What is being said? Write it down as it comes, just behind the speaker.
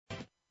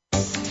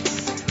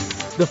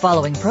The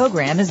following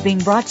program is being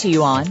brought to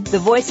you on the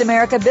Voice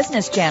America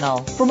Business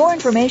Channel. For more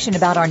information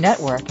about our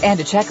network and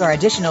to check our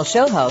additional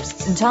show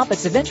hosts and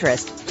topics of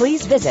interest,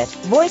 please visit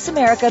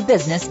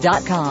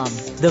voiceamericabusiness.com.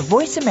 The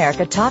Voice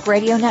America Talk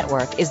Radio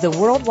Network is the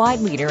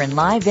worldwide leader in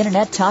live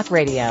Internet talk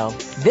radio.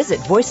 Visit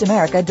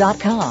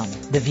voiceamerica.com.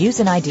 The views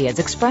and ideas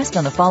expressed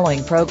on the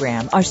following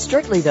program are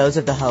strictly those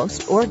of the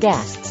host or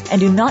guests and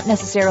do not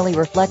necessarily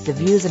reflect the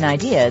views and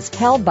ideas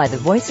held by the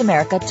Voice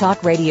America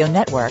Talk Radio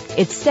Network,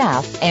 its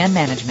staff, and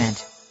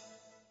management.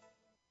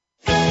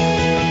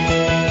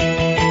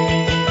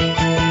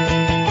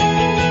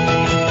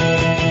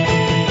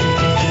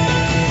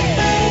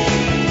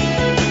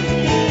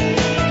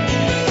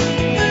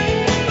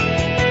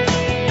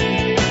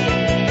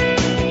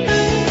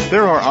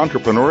 There are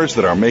entrepreneurs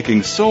that are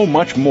making so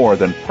much more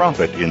than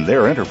profit in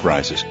their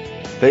enterprises.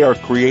 They are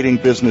creating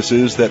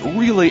businesses that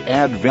really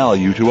add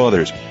value to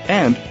others,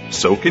 and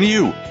so can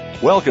you.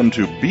 Welcome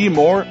to Be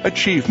More,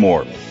 Achieve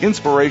More,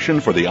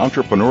 Inspiration for the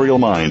Entrepreneurial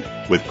Mind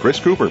with Chris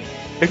Cooper.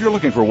 If you're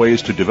looking for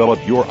ways to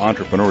develop your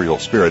entrepreneurial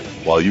spirit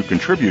while you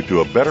contribute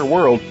to a better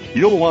world,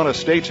 you'll want to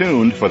stay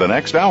tuned for the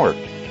next hour.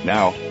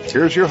 Now,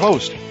 here's your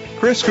host,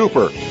 Chris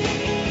Cooper.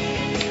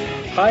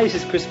 Hi, this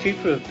is Chris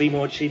Cooper of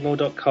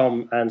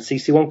BeMoreAchieveMore.com and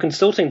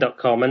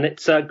CC1Consulting.com, and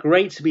it's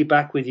great to be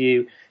back with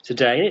you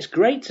today. And it's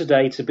great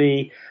today to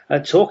be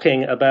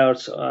talking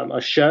about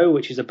a show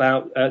which is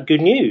about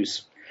good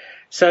news.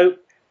 So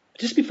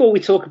just before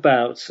we talk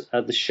about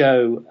the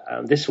show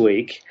this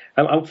week,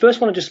 I first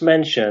want to just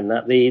mention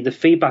that the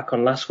feedback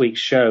on last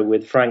week's show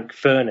with Frank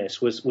Furness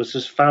was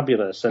just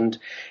fabulous. And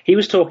he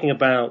was talking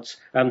about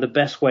the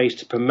best ways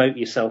to promote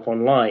yourself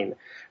online.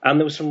 And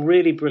there was some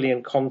really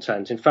brilliant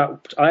content. In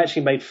fact, I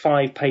actually made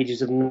 5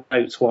 pages of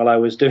notes while I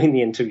was doing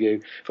the interview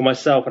for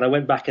myself, and I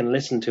went back and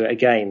listened to it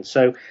again.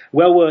 So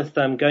well worth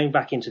going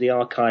back into the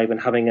archive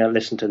and having a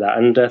listen to that.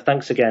 And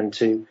thanks again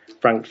to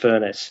Frank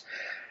Furness.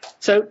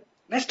 So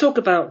let's talk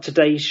about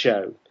today's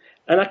show.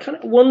 And I kind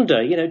of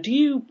wonder, do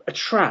you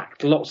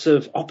attract lots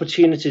of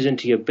opportunities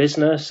into your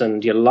business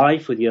and your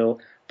life with your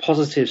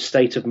positive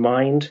state of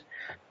mind?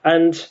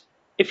 And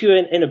if you're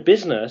in a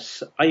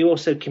business, are you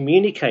also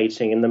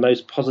communicating in the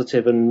most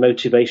positive and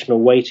motivational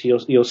way to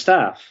your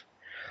staff?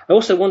 I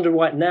also wonder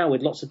right now,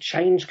 with lots of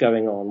change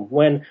going on,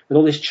 with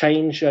all this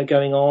change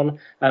going on,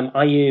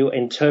 are you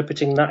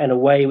interpreting that in a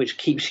way which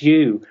keeps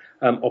you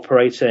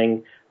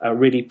operating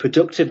really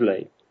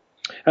productively?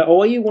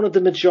 Or are you one of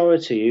the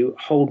majority who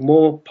hold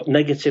more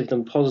negative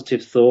than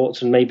positive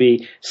thoughts and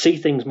maybe see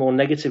things more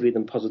negatively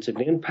than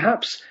positively, and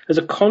perhaps as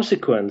a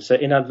consequence are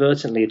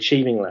inadvertently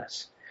achieving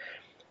less?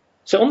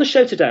 So on the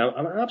show today,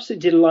 I'm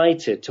absolutely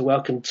delighted to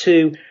welcome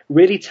 2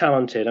 really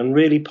talented and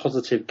really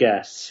positive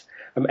guests.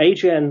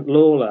 Adrienne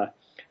Lawler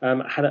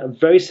had a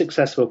very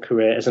successful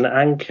career as an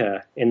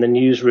anchor in the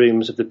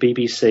newsrooms of the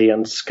BBC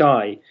and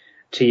Sky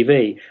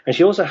TV. And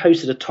she also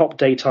hosted a top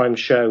daytime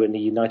show in the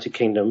United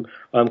Kingdom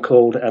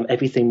called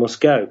Everything Must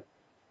Go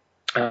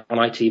on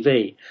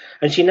ITV.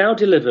 And she now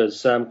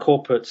delivers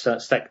corporate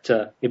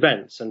sector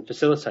events and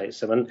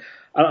facilitates them. And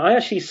I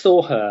actually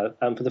saw her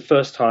for the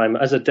first time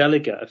as a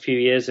delegate a few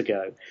years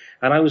ago.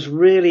 And I was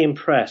really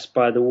impressed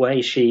by the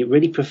way she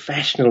really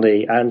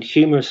professionally and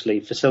humorously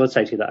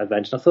facilitated that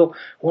event. And I thought,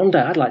 one day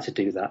I'd like to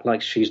do that,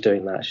 like she's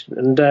doing that.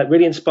 And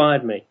really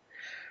inspired me.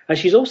 And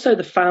she's also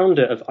the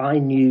founder of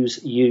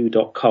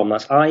inewsu.com.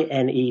 That's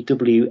inewsu.com.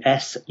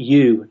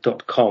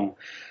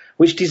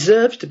 Which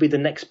deserves to be the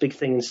next big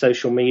thing in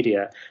social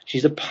media.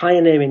 She's a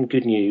pioneer in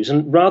good news,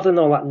 and rather than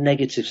all that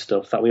negative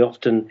stuff that we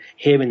often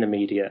hear in the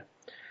media.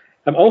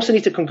 I also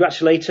need to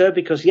congratulate her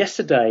because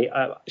yesterday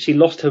she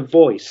lost her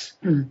voice,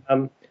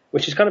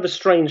 which is kind of a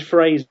strange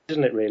phrase,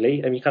 isn't it,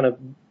 really? And you kind of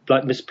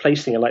like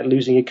misplacing it, like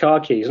losing your car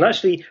keys. And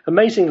actually,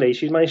 amazingly,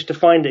 she's managed to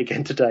find it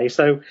again today.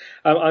 So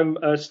I'm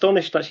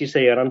astonished that she's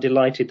here, and I'm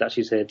delighted that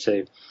she's here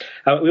too.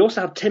 We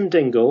also have Tim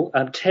Dingle.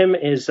 Tim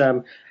has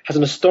an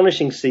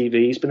astonishing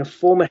CV. He's been a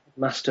former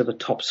headmaster of a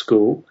top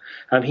school.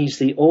 He's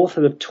the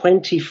author of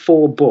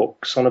 24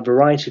 books on a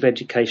variety of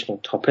educational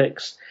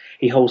topics.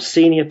 He holds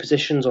senior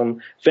positions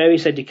on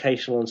various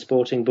educational and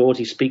sporting boards.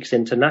 He speaks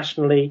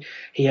internationally.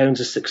 He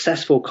owns a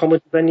successful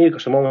comedy venue.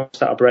 Gosh, I'm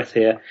almost out of breath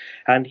here.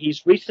 And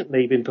he's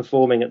recently been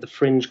performing at the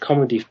Fringe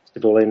Comedy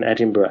Festival in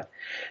Edinburgh.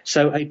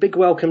 So a big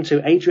welcome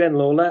to Adrienne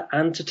Lawler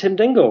and to Tim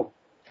Dingle.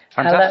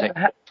 Fantastic.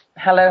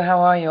 Hello, how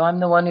are you? I'm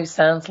the one who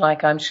sounds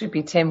like I should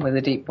be Tim with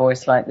a deep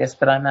voice like this,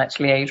 but I'm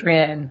actually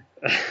Adrienne.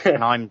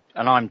 and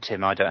I'm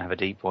Tim. I don't have a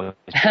deep voice.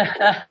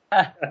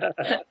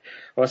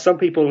 Well, some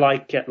people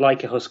like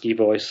a husky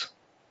voice.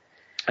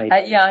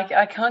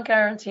 I can't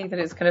guarantee that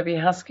it's going to be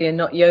husky and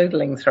not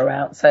yodeling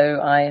throughout.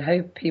 So I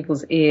hope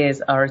people's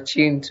ears are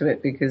attuned to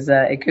it because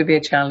it could be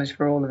a challenge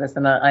for all of us.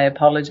 And I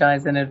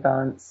apologize in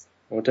advance.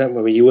 Well, don't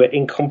worry. You were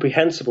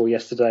incomprehensible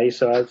yesterday,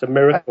 so it's a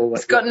miracle.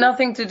 It's got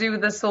nothing to do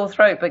with the sore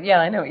throat, but yeah,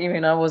 I know what you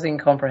mean. I was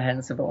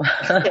incomprehensible.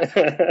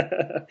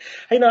 Hey,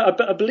 no,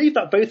 I believe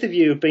that both of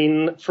you have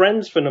been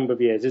friends for a number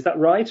of years. Is that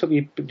right?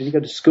 Did you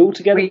go to school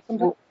together?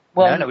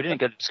 Well, No, we didn't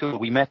go to school.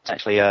 We met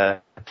actually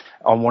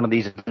on one of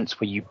these events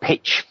where you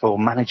pitch for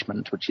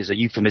management, which is a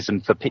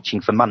euphemism for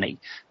pitching for money,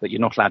 but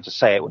you're not allowed to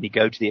say it when you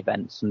go to the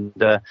events. And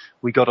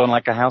we got on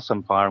like a house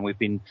on fire, and we've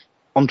been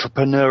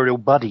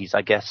entrepreneurial buddies,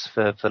 I guess,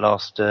 for the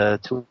last 2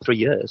 or 3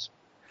 years.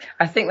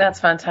 I think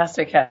that's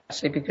fantastic,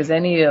 actually, because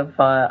any of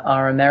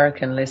our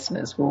American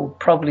listeners will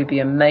probably be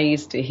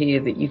amazed to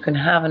hear that you can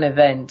have an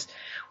event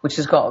which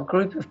has got a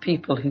group of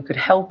people who could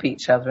help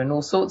each other in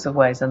all sorts of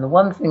ways. And the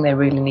one thing they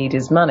really need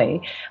is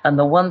money. And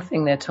the one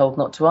thing they're told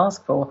not to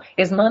ask for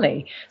is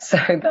money. So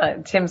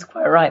Tim's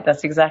quite right.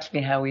 That's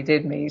exactly how we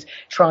did meet,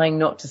 trying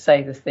not to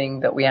say the thing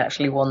that we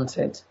actually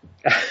wanted.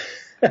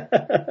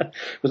 It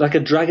was like a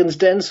Dragon's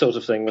Den sort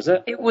of thing, was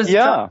it? It was,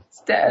 yeah.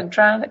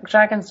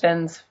 Dragon's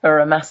Den's for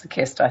a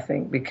masochist, I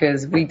think,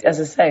 because we, as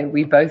I say,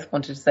 we both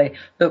wanted to say,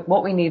 look,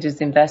 what we need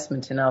is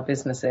investment in our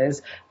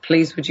businesses.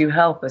 Please, would you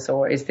help us?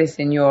 Or is this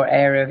in your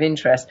area of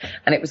interest?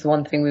 And it was the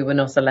one thing we were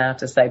not allowed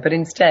to say. But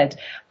instead,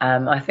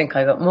 I think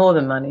I got more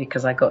than money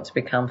because I got to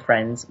become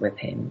friends with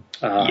him.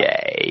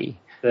 Yay.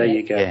 There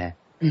you go. Yeah.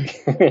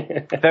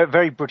 very,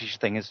 very British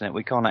thing, isn't it?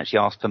 We can't actually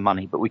ask for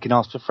money, but we can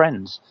ask for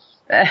friends.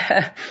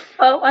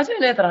 Well, I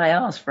don't know that I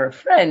asked for a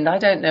friend. I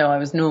don't know. I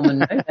was Norman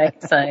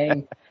Novak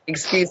saying,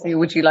 excuse me,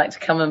 would you like to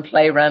come and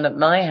play around at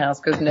my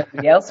house because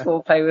nobody else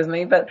will play with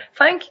me? But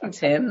thank you,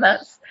 Tim.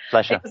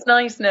 Pleasure. It was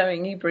nice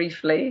knowing you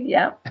briefly.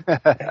 Yeah.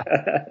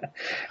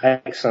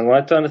 Excellent.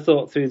 Well, I kind of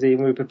thought when we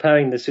were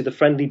preparing this, through the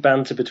friendly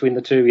banter between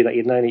the two of you, that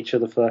you'd known each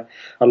other for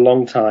a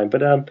long time.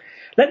 But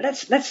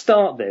let's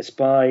start this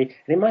by, and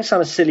it might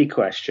sound a silly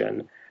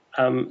question,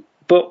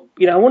 but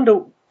I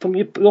wonder, from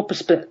your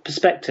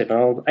perspective, and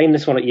I'll aim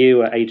this one at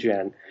you,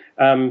 Adrienne,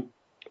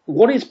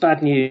 what is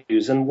bad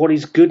news and what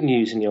is good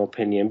news in your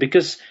opinion?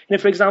 Because,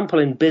 for example,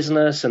 in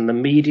business and the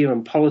media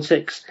and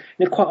politics,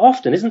 quite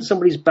often, isn't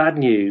somebody's bad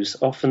news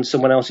often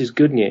someone else's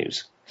good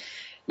news?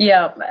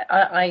 Yeah,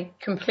 I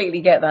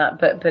completely get that,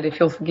 but if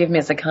you'll forgive me,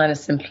 it's a kind of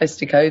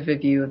simplistic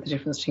overview of the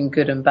difference between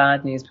good and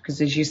bad news,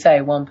 because as you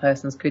say, one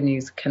person's good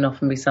news can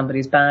often be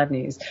somebody's bad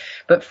news.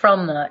 But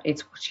from that,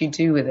 it's what you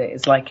do with it.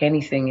 It's like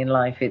anything in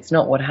life. It's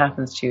not what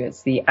happens to you.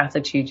 It's the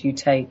attitude you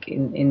take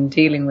in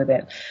dealing with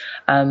it.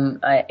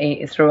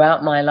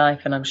 Throughout my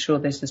life, and I'm sure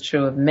this is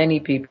true of many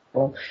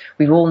people,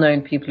 we've all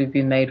known people who've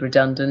been made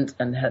redundant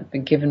and have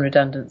been given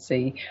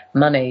redundancy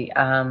money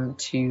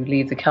to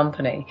leave the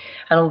company.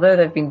 And although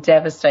they've been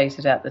devastated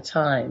at the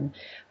time,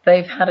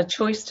 they've had a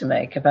choice to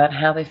make about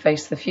how they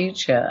face the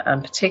future,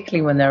 and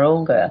particularly when they're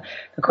older,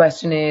 the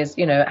question is,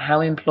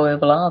 how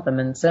employable are them?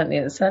 And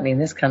certainly in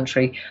this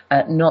country,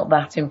 not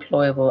that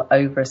employable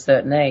over a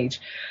certain age.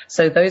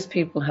 So those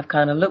people have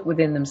kind of looked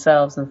within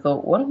themselves and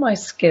thought, what are my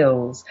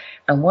skills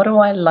and what do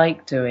I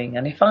like doing?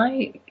 And if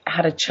I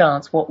had a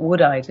chance, what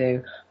would I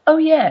do? Oh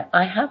yeah,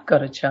 I have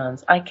got a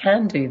chance. I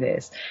can do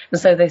this.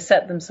 And so they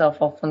set themselves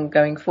off on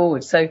going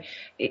forward. So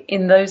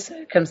in those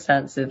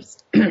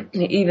circumstances,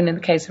 even in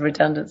the case of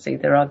redundancy,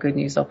 there are good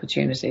news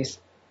opportunities.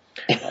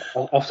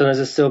 Often there's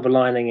a silver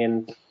lining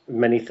in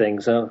many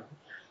things.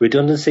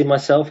 Redundancy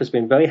myself has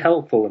been very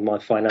helpful in my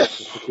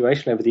financial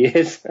situation over the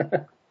years.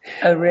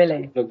 Oh,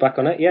 really? Look back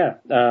on it, yeah.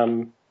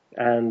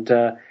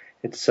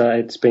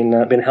 It's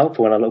been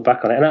helpful when I look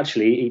back on it. And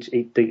actually,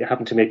 it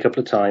happened to me a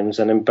couple of times,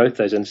 and in both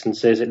those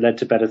instances, it led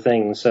to better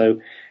things.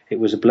 So it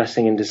was a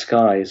blessing in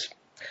disguise.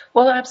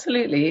 Well,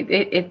 absolutely.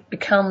 It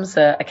becomes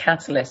a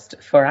catalyst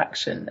for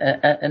action,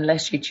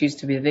 unless you choose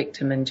to be a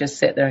victim and just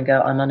sit there and go,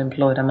 I'm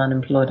unemployed,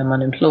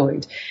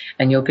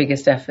 and your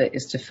biggest effort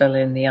is to fill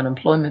in the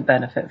unemployment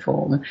benefit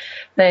form,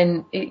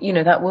 then,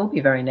 that will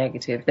be very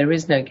negative. There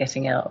is no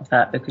getting out of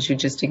that because you're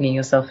just digging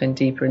yourself in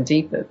deeper and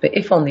deeper. But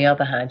if, on the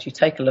other hand, you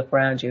take a look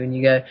around you and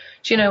you go,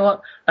 do you know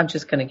what? I'm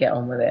just going to get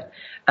on with it.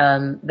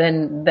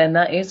 Then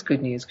that is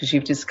good news because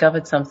you've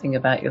discovered something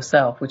about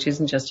yourself, which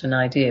isn't just an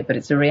idea, but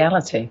it's a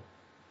reality.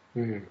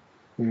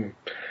 Mm-hmm.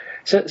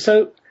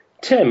 So,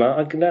 Tim,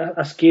 I'm going to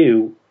ask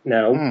you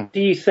now. What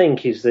do you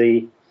think is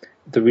the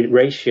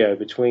ratio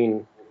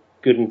between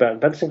good and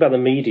bad? Bad thing about the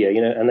media,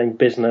 and then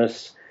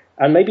business,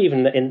 and maybe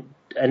even in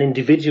an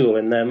individual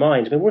in their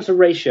mind. I mean, what's the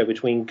ratio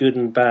between good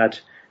and bad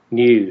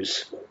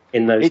news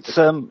in those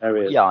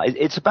areas? Yeah,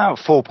 it's about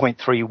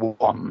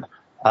 4.31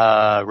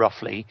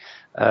 roughly,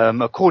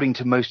 according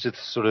to most of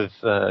the sort of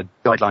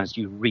guidelines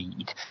you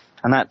read.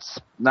 And that's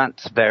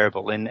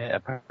variable. In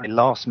apparently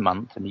last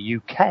month in the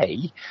UK,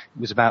 it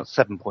was about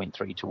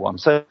 7.3 to 1.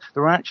 So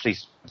there are actually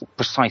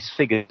precise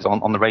figures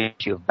on the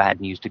ratio of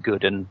bad news to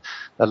good. And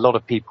a lot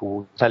of people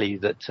will tell you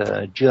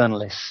that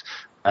journalists,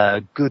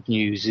 good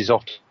news is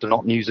often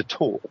not news at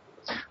all.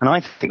 And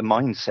I think the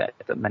mindset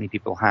that many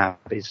people have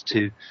is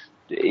to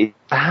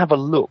have a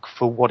look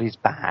for what is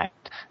bad,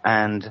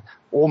 and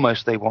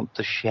almost they want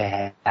to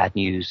share bad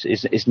news.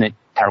 Isn't it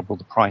terrible,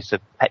 the price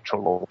of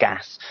petrol or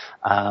gas?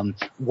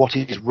 What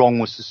is wrong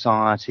with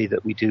society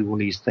that we do all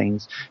these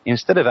things?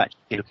 Instead of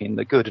actually looking at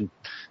the good.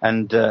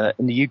 And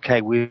in the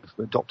UK, we've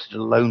adopted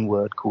a loan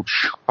word called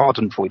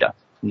Schadenfreude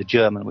from the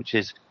German, which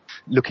is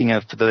looking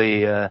for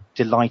the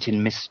delight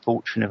in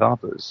misfortune of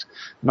others.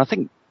 And I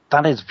think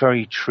that is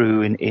very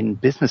true in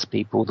business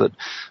people, that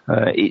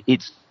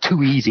it's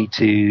too easy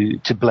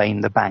to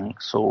blame the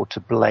banks or to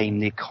blame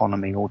the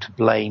economy or to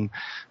blame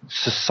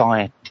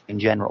society in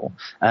general.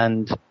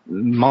 And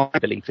my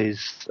belief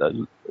is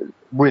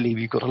really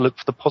you've got to look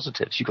for the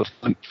positives. You've got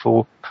to look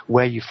for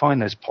where you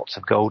find those pots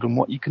of gold and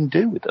what you can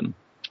do with them.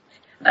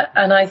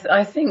 And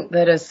I think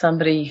that as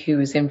somebody who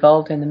is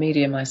involved in the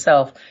media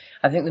myself,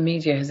 I think the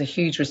media has a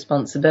huge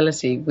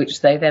responsibility, which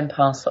they then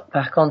pass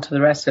back on to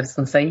the rest of us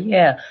and say,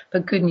 yeah,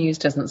 but good news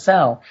doesn't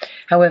sell.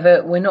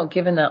 However, we're not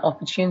given that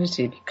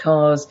opportunity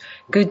because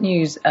good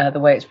news, the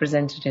way it's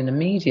presented in the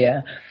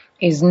media,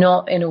 is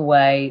not in a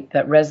way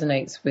that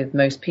resonates with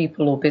most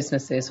people or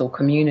businesses or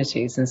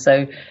communities. And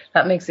so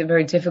that makes it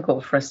very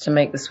difficult for us to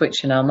make the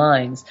switch in our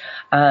minds.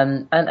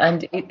 And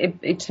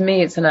it to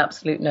me, it's an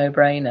absolute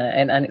no-brainer.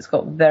 And it's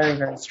got very,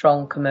 very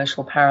strong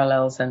commercial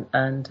parallels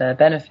and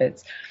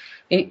benefits.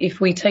 If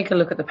we take a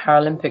look at the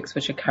Paralympics,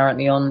 which are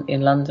currently on in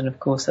London, of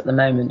course, at the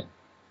moment,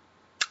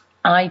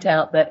 I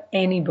doubt that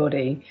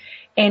anybody,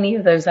 any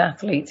of those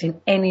athletes in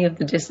any of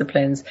the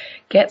disciplines,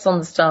 gets on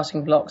the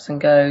starting blocks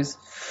and goes,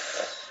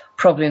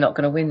 probably not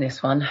going to win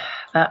this one.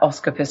 That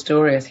Oscar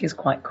Pistorius, he's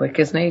quite quick,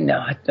 isn't he? No,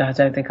 I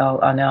don't think I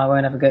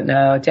won't have a good,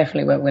 no, I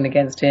definitely won't win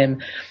against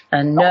him.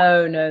 And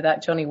no,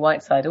 that Johnny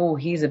Whiteside,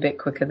 he's a bit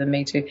quicker than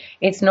me too.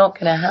 It's not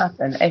going to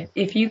happen.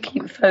 If you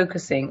keep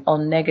focusing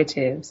on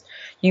negatives,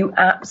 you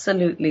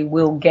absolutely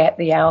will get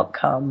the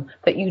outcome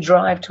that you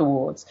drive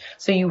towards.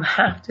 So you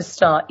have to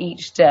start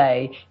each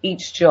day,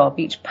 each job,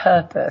 each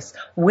purpose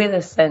with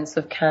a sense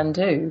of can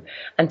do.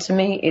 And to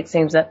me, it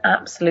seems an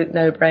absolute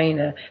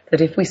no-brainer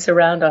that if we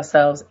surround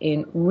ourselves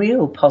in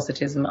real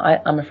positivism,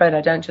 I'm afraid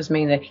I don't just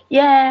mean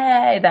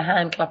yay, the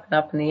hand clapping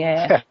up in the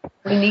air.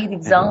 We need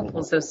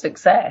examples of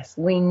success.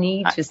 We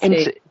need to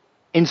see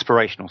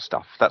inspirational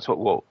stuff. That's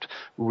what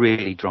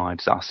really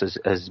drives us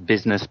as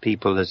business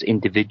people, as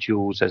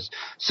individuals, as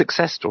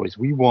success stories.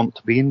 We want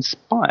to be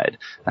inspired.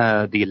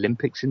 The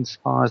Olympics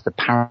inspires, the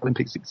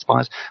Paralympics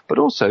inspires, but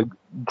also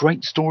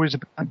great stories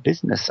about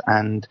business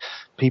and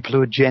people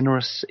who are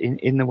generous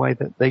in the way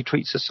that they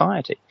treat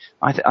society.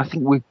 I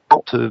think we've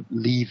got to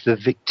leave the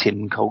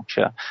victim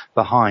culture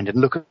behind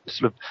and look at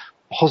sort of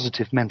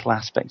positive mental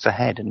aspects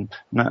ahead. And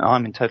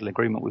I'm in total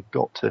agreement. We've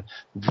got to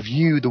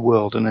view the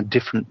world in a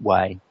different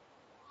way.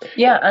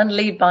 Yeah, and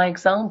lead by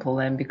example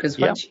then, because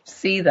once you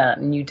see that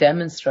and you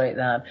demonstrate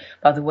that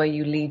by the way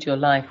you lead your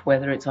life,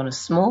 whether it's on a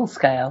small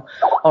scale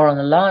or on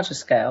a larger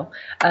scale,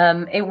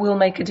 it will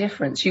make a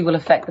difference. You will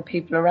affect the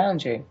people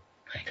around you.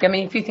 I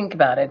mean, if you think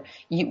about it,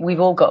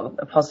 we've all got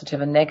a positive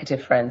and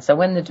negative friend. So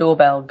when the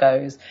doorbell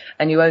goes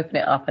and you open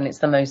it up and it's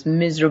the most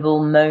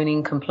miserable,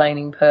 moaning,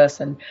 complaining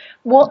person,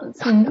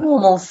 what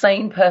normal,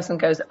 sane person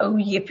goes, oh,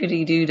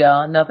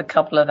 yippity-doo-dah, another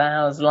couple of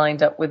hours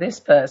lined up with this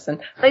person?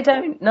 They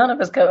don't. None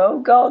of us go, oh,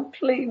 God,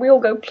 please. We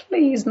all go,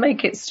 please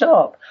make it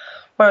stop.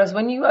 Whereas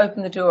when you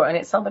open the door and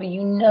it's somebody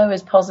you know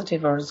is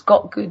positive or has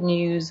got good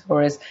news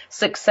or is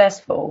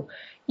successful,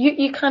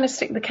 you kind of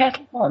stick the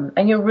kettle on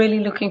and you're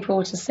really looking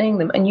forward to seeing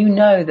them. And you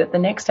know that the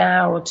next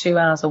hour or 2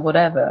 hours or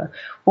whatever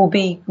will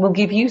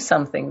give you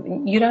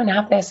something. You don't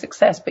have their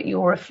success, but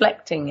you're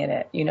reflecting in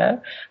it,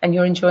 and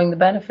you're enjoying the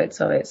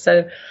benefits of it.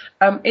 So,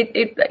 on,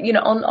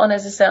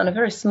 as I say, on a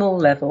very small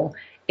level,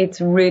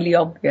 it's really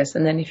obvious.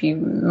 And then if you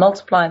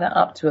multiply that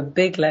up to a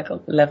big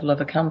level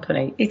of a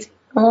company, it's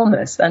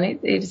enormous. And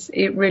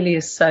it really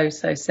is so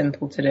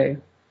simple to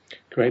do.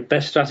 Great.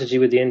 Best strategy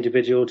with the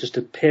individual, just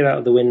to peer out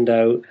of the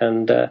window,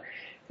 and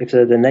if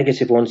they're the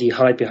negative ones, you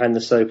hide behind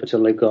the sofa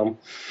till they've gone.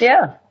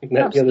 Yeah,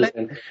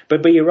 absolutely.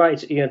 But you're right.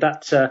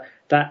 That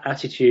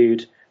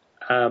attitude,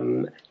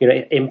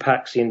 it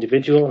impacts the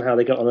individual and how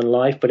they get on in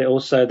life. But it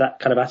also, that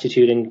kind of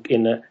attitude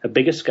in a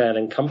bigger scale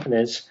in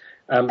companies,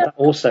 that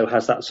also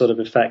has that sort of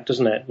effect,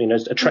 doesn't it?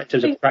 It's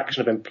attractive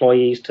attraction of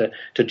employees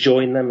to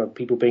join them, of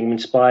people being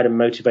inspired and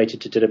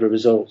motivated to deliver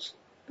results.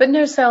 But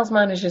no sales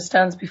manager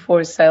stands before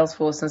his sales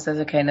force and says,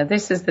 okay, now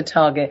this is the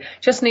target.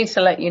 Just need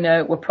to let you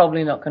know we're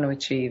probably not going to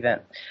achieve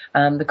it.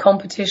 The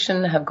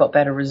competition have got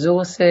better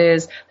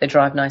resources. They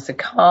drive nicer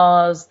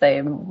cars.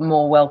 They're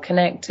more well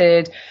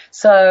connected.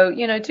 So,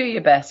 do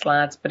your best,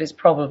 lads, but it's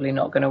probably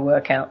not going to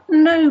work out.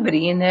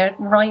 Nobody in their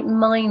right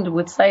mind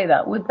would say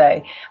that, would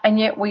they? And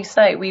yet we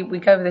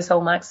go with this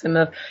whole maxim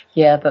of,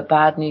 yeah, but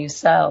bad news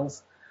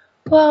sells.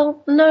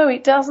 Well, no,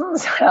 it doesn't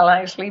sell,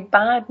 actually.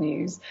 Bad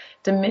news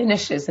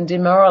diminishes and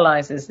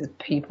demoralizes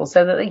people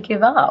so that they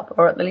give up,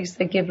 or at least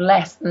they give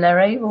less than they're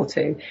able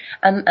to.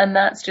 And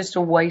that's just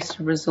a waste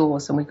of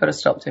resource, and we've got to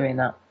stop doing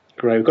that.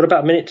 Great. We've got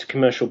about a minute to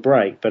commercial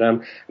break, but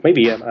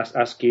maybe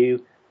ask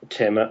you,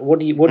 Tim, what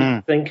do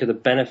you think of the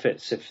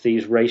benefits if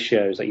these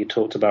ratios that you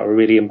talked about were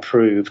really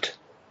improved?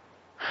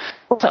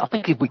 Well, I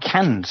think if we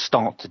can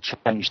start to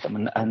change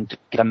them and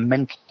get a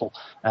mental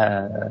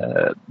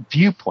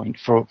viewpoint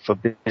for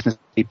business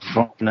people, for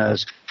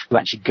entrepreneurs who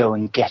actually go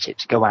and get it,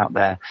 to go out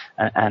there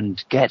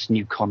and get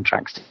new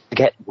contracts, to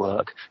get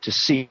work, to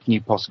see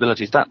new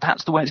possibilities,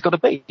 that's the way it's got to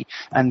be.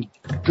 And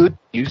good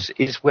news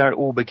is where it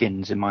all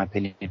begins, in my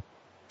opinion.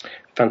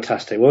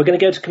 Fantastic. Well, we're going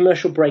to go to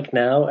commercial break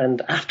now,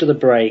 and after the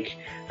break,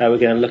 we're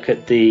going to look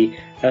at the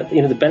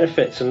the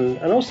benefits and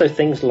also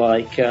things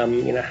like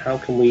how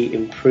can we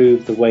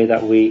improve the way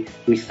that we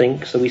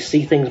think, so we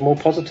see things more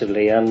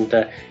positively and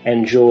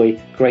enjoy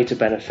greater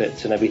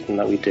benefits in everything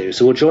that we do.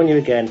 So we'll join you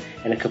again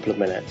in a couple of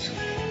minutes.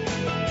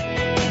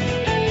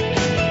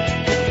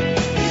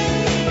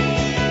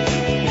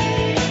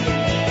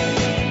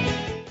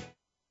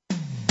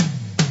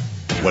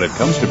 When it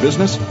comes to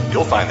business,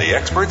 you'll find the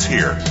experts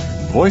here.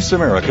 Voice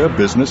America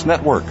Business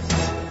Network.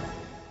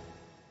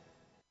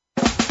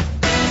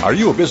 Are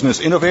you a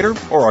business innovator,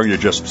 or are you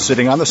just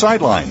sitting on the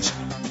sidelines?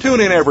 Tune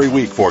in every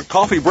week for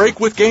Coffee Break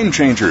with Game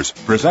Changers,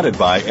 presented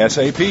by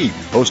SAP.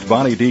 Host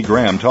Bonnie D.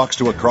 Graham talks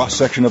to a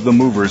cross-section of the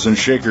movers and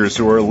shakers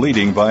who are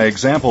leading by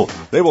example.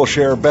 They will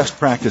share best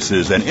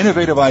practices and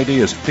innovative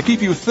ideas to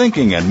keep you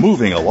thinking and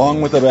moving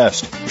along with the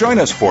best. Join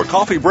us for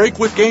Coffee Break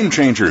with Game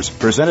Changers,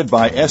 presented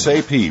by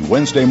SAP,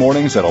 Wednesday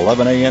mornings at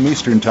 11 a.m.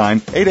 Eastern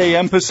Time, 8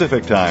 a.m.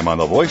 Pacific Time on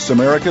the Voice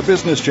America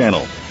Business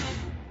Channel.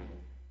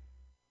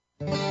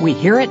 We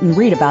hear it and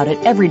read about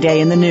it every day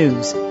in the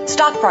news.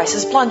 Stock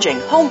prices plunging,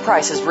 home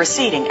prices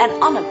receding,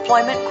 and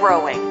unemployment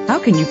growing. How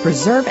can you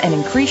preserve and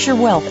increase your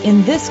wealth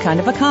in this kind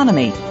of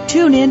economy?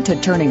 Tune in to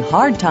Turning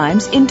Hard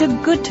Times into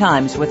Good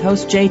Times with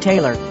host Jay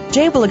Taylor.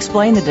 Jay will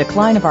explain the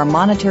decline of our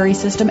monetary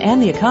system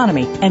and the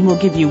economy, and will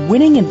give you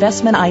winning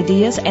investment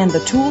ideas and the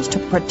tools to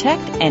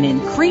protect and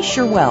increase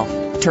your wealth.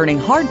 Turning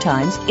Hard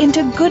Times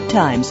into Good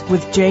Times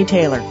with Jay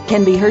Taylor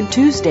can be heard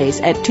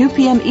Tuesdays at 2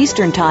 p.m.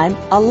 Eastern Time,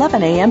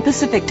 11 a.m.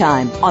 Pacific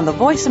Time on the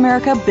Voice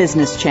America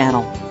Business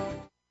Channel.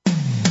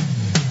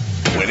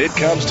 When it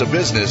comes to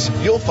business,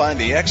 you'll find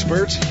the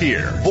experts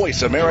here.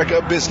 Voice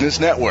America Business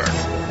Network.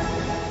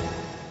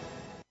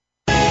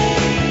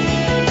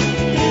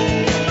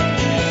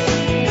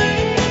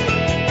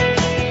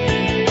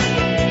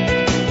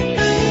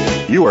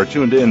 You are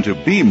tuned in to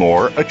Be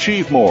More,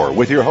 Achieve More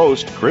with your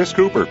host, Chris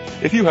Cooper.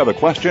 If you have a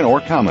question or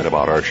comment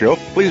about our show,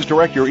 please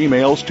direct your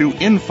emails to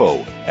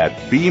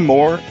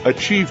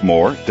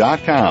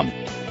info@bemoreachievemore.com.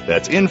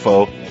 That's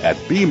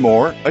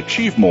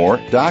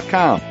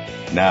info@bemoreachievemore.com.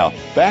 Now,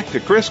 back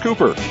to Chris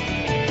Cooper.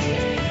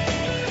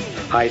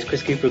 Hi, it's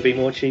Chris Cooper of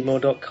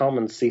BeMoreAchieveMore.com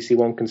and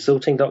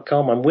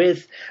CC1Consulting.com. I'm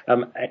with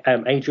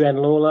Adrienne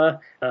Lawler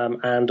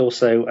and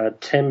also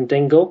Tim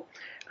Dingle.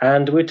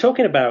 And we're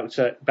talking about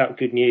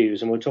good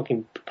news, and we're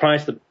talking prior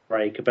to the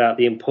break about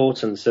the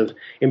importance of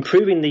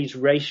improving these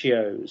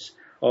ratios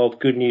of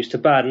good news to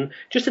bad. And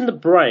just in the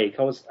break,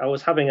 I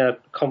was having a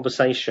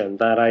conversation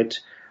that I'd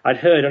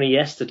heard only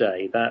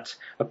yesterday that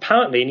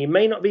apparently, and you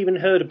may not have even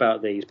heard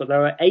about these, but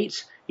there are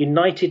 8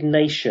 United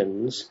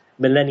Nations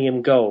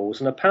Millennium Goals,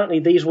 and apparently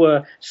these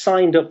were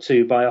signed up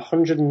to by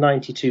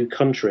 192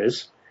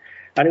 countries,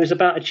 and it was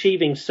about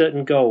achieving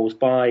certain goals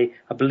by,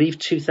 I believe,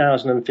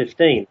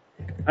 2015.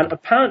 And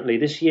apparently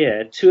this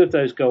year, 2 of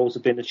those goals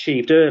have been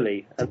achieved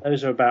early, and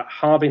those are about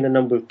halving the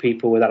number of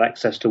people without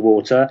access to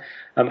water,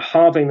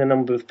 halving the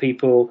number of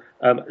people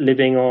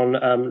living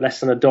on less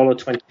than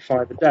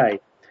 $1.25 a day.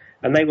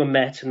 And they were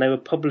met, and they were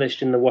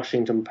published in the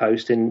Washington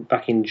Post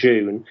back in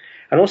June.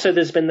 And also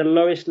there's been the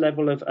lowest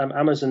level of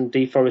Amazon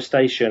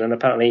deforestation, and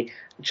apparently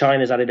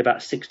China's added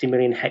about 60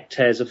 million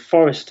hectares of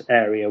forest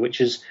area,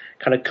 which is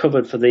kind of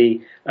covered for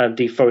the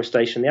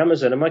deforestation in the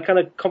Amazon. And my kind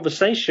of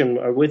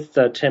conversation with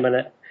Tim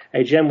and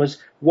Adrienne was,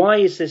 why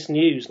is this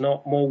news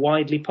not more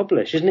widely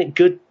published? Isn't it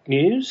good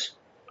news?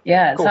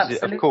 Yeah, of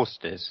course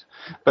it is.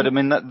 But I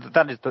mean,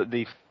 that is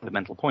the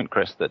fundamental point,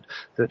 Chris, that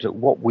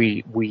what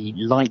we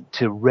like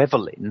to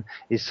revel in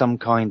is some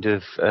kind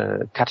of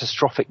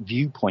catastrophic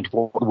viewpoint of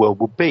what the world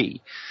will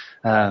be.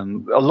 A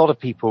lot of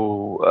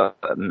people,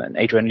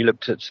 Adrienne, you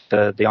looked at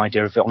the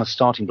idea of it on a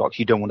starting block.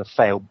 You don't want to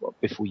fail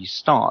before you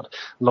start.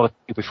 A lot of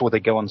people, before they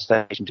go on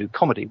stage and do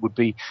comedy, would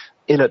be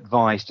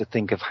ill-advised to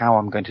think of how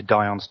I'm going to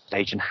die on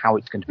stage and how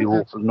it's going to be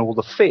awful and all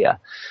the fear.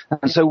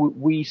 And so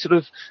we sort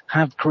of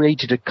have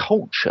created a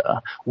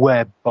culture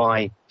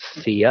whereby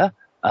fear,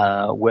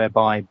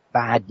 whereby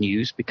bad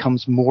news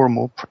becomes more and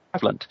more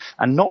prevalent,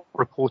 and not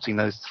reporting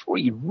those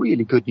 3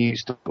 really good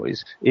news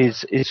stories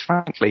is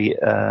frankly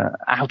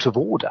out of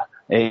order,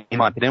 in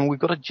my opinion. We've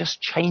got to just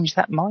change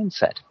that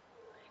mindset.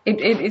 It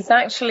is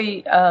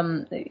actually,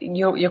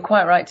 you're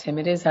quite right, Tim.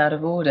 It is out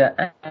of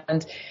order,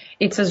 and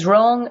it's as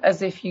wrong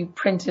as if you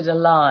printed a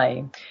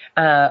lie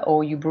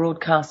or you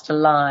broadcast a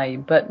lie.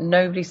 But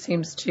nobody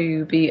seems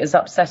to be as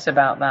upset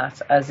about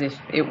that as if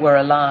it were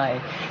a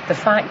lie. The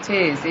fact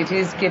is, it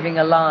is giving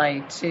a lie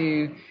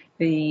to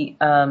the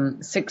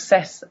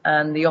success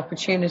and the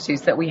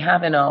opportunities that we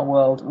have in our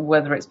world,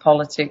 whether it's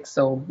politics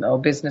or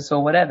business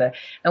or whatever.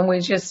 And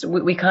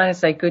we kind of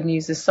say good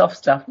news is soft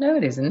stuff. No,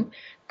 it isn't.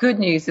 Good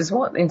news is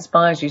what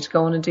inspires you to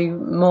go on and do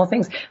more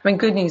things. I mean,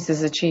 good news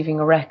is achieving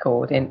a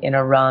record in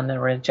a run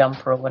or a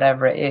jump or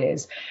whatever it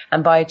is.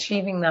 And by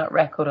achieving that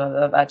record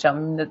or that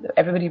jump,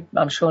 everybody,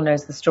 I'm sure,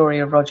 knows the story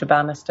of Roger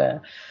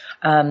Bannister,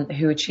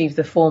 who achieved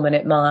the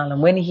 4-minute mile.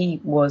 And when he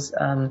was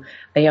a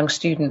young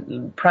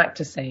student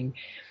practicing,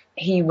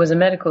 he was a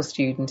medical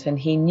student, and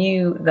he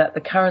knew that the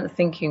current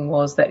thinking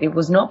was that it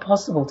was not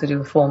possible to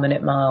do a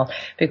 4-minute mile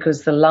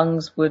because the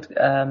lungs would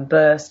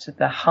burst,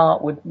 the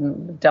heart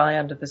would die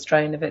under the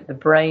strain of it, the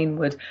brain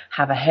would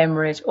have a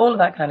hemorrhage, all of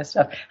that kind of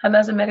stuff. And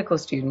as a medical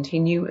student, he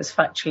knew it was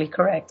factually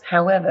correct.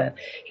 However,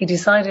 he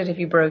decided if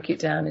he broke it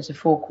down into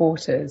 4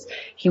 quarters,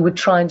 he would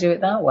try and do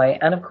it that way.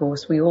 And of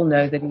course, we all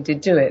know that he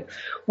did do it.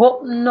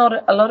 What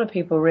not a lot of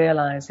people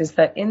realize is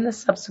that in the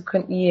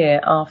subsequent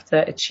year after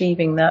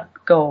achieving that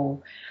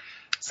goal,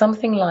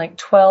 something like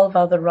 12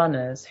 other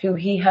runners who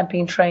he had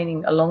been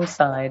training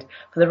alongside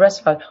for the rest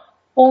of life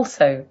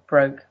also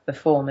broke the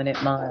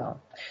 4-minute mile.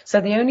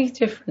 So the only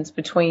difference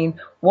between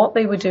what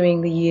they were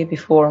doing the year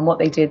before and what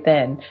they did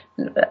then,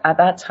 at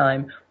that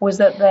time, was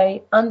that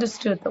they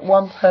understood that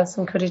one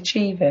person could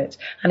achieve it.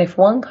 And if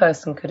one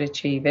person could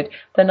achieve it,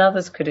 then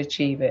others could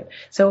achieve it.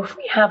 So if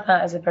we have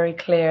that as a very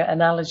clear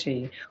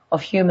analogy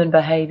of human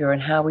behavior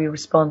and how we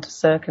respond to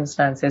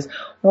circumstances,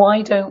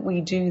 why don't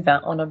we do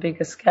that on a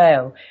bigger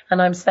scale?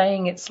 And I'm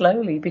saying it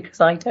slowly because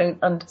I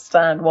don't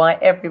understand why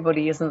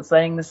everybody isn't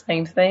saying the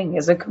same thing.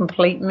 It's a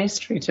complete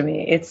mystery to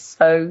me. It's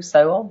so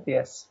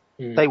obvious.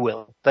 They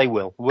will.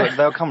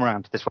 They'll come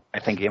around to this way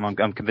of thinking.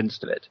 I'm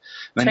convinced of it.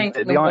 Change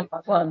them one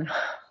by one.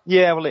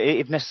 Yeah, well,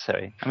 if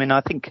necessary. I mean,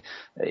 I think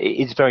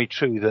it's very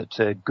true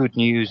that good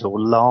news or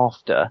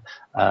laughter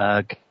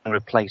can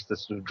replace the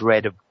sort of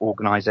dread of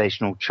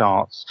organisational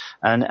charts,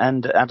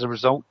 and as a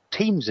result,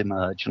 teams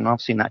emerge. And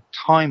I've seen that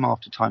time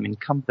after time in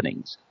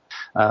companies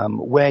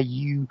where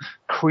you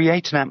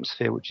create an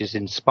atmosphere which is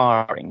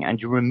inspiring, and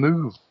you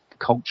remove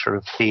culture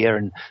of fear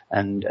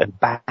and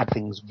bad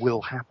things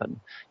will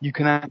happen, you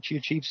can actually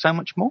achieve so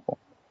much more.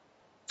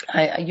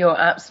 You're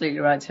absolutely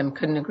right, Tim.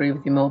 Couldn't agree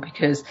with you more,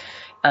 because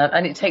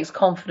and it takes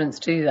confidence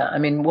to do that. I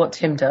mean, what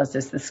Tim does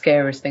is the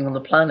scariest thing on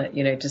the planet,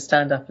 to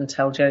stand up and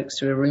tell jokes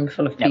to a room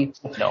full of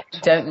people.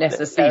 Don't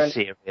necessarily. Be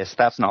serious.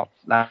 That's not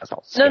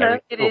scary. No,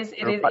 it is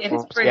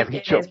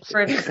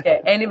pretty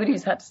scary. Anybody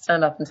who's had to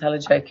stand up and tell a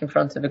joke in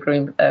front of a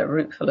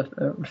room full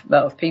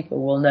of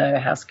people will know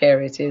how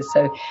scary it is.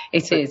 So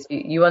it is.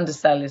 You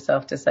undersell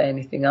yourself to say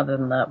anything other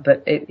than that,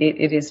 but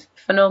it is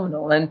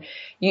phenomenal. And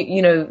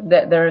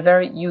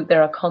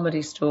there are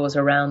comedy stores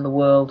around the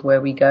world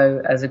where we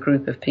go as a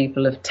group of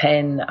people of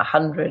 10,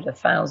 100,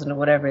 1,000 or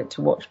whatever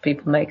to watch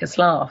people make us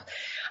laugh.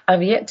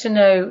 I've yet to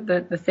know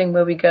the thing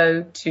where we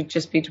go to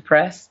just be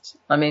depressed.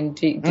 I mean,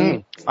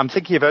 I'm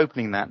thinking of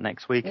opening that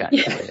next week,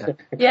 actually.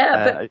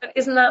 But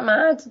isn't that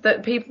mad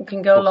that people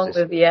can go along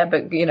with,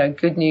 but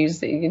good news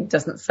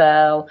doesn't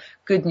sell,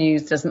 good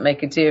news doesn't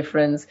make a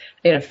difference,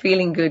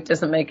 feeling good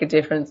doesn't make a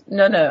difference.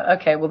 No,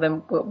 okay, well then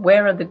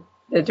where are the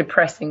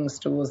depressing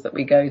stores that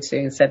we go to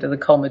instead of the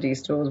comedy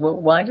stores? Well,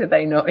 why do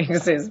they not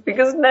exist?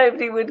 Because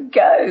nobody would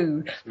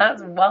go.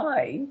 That's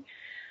why.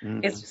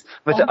 It's just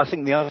I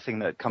think the other thing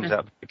that comes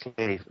out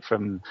clearly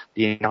from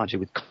the analogy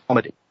with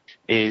comedy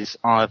is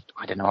I've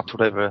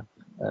taught over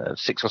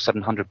 600 or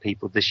 700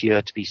 people this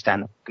year to be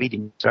stand-up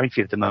comedians. Very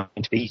few of them are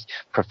going to be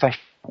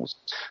professionals,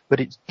 but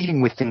it's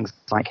dealing with things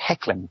like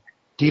heckling,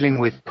 dealing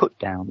with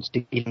put-downs,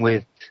 dealing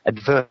with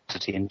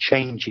adversity and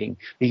changing,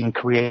 being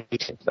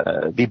creative,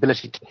 the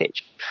ability to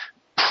pitch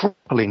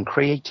properly and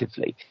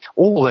creatively.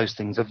 All those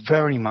things are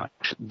very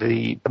much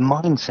the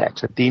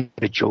mindset of the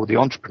individual, the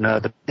entrepreneur,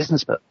 the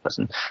business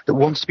person that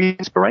wants to be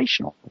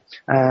inspirational.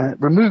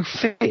 Remove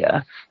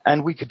fear,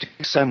 and we could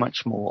do so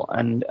much more.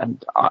 And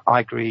I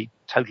agree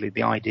totally with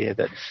the idea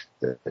that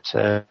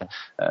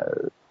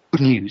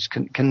good news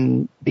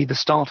can be the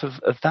start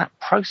of that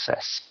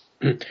process.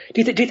 Do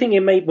you think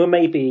maybe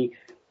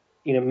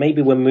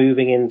we're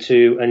moving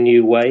into a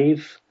new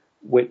wave,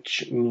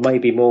 which may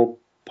be more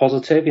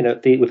positive?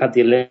 We've had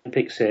the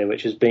Olympics here,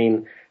 which has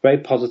been very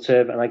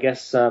positive, and I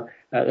guess the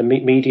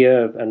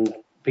media and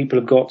people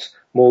have got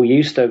more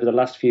used over the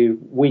last few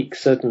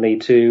weeks, certainly,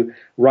 to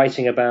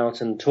writing about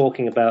and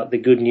talking about the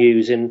good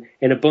news in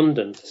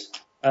abundance.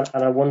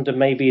 And I wonder,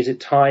 maybe is it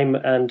time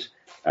and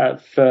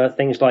for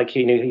things like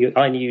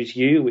I News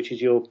You, which is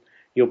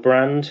your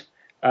brand,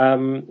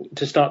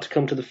 to start to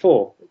come to the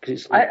fore?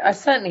 I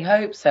certainly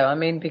hope so. I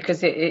mean,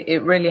 because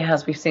it really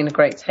has. We've seen a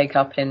great take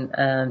up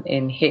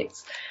in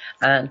hits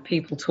and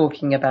people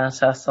talking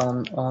about us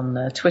on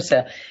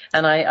Twitter.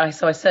 And I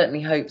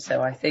certainly hope so.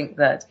 I think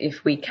that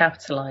if we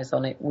capitalize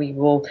on it, we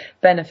will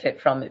benefit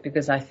from it,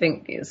 because I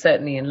think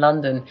certainly in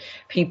London,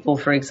 people,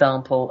 for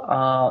example,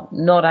 are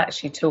not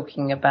actually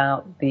talking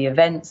about the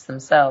events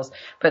themselves,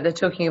 but they're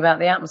talking about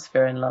the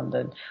atmosphere in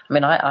London. I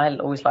mean, I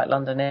always like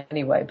London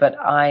anyway, but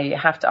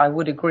I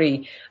would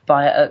agree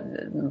by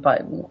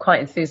quite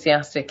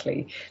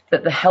enthusiastically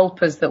that the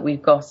helpers that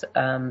we've got,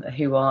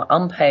 who are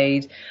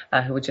unpaid,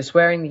 who are just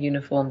wearing the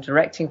uniform,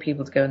 directing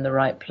people to go in the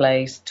right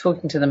place,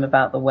 talking to them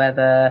about the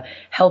weather,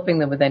 helping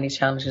them with any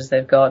challenges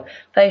they've got.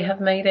 They have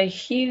made a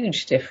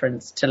huge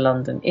difference to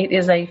London. It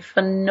is a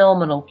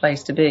phenomenal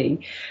place to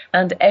be.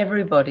 And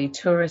everybody,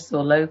 tourists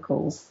or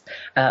locals,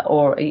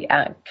 or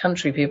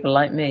country people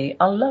like me,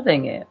 are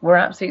loving it. We're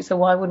absolutely, so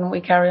why wouldn't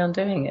we carry on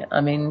doing it?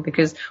 I mean,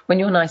 because when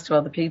you're nice to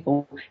other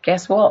people,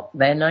 guess what?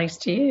 They're nice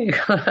to you.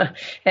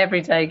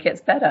 Every day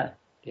gets better.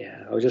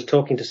 Yeah, I was just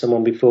talking to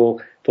someone before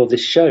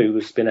this show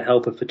who's been a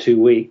helper for 2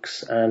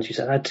 weeks, and she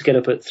said I had to get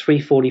up at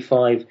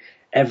 3:45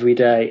 every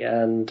day,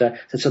 and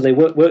so they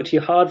worked you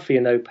hard for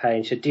your no pay.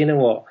 And she said, do you know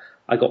what?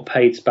 I got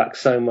paid back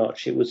so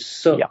much. It was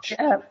such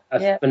a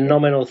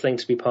phenomenal thing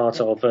to be part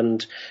of,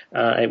 and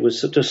it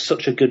was just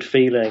such a good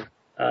feeling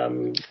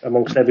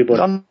amongst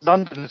everybody.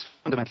 London has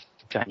fundamentally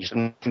changed,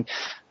 and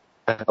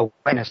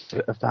awareness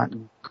of that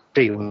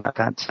feel,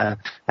 that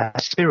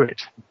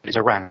spirit that is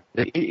around,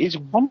 it is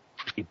wonderful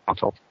to be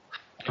part of.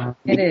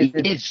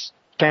 It is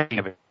changing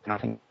everything. I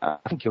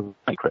think you're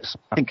right, Chris.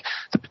 I think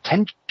the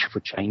potential for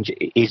change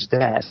is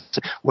there.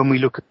 So when we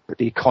look at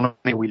the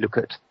economy, we look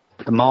at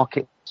the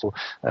market, or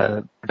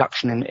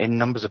reduction in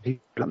numbers of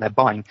people that they're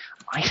buying,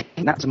 I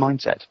think that's a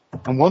mindset.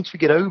 And once we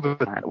get over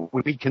that,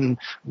 we can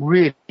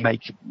really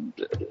make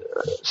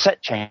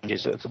set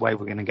changes of the way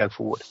we're going to go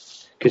forward.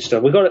 Good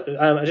stuff. We've got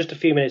just a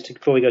few minutes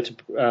before we go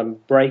to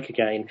break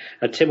again.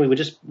 Tim, we were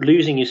just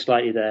losing you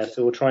slightly there,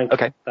 so we'll try and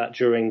cut that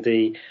during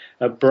the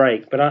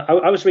break. But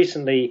I was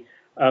recently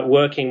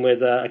working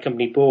with a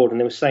company board, and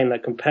they were saying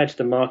that compared to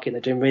the market, they're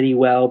doing really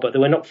well, but they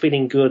were not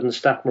feeling good, and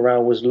staff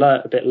morale was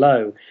a bit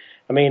low.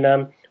 I mean,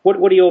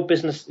 what are your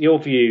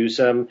views?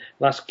 I'll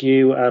ask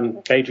you,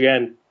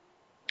 Adrienne,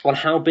 on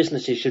how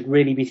businesses should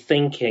really be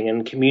thinking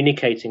and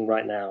communicating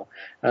right now.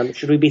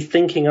 Should we be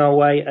thinking our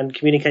way and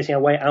communicating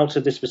our way out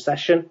of this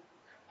recession?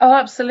 Oh,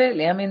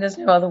 absolutely. I mean, there's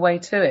no other way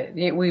to it.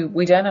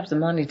 We don't have the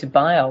money to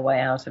buy our way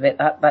out of it.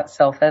 That's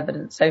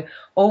self-evident. So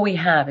all we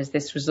have is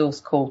this resource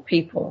called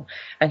people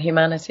and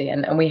humanity.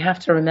 And we have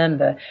to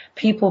remember,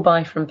 people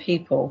buy from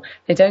people.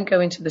 They don't go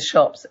into the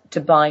shops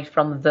to buy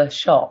from the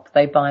shop.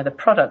 They buy the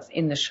products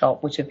in the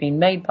shop, which have been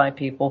made by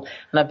people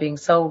and are being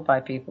sold by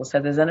people. So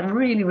there's a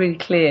really, really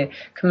clear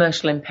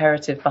commercial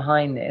imperative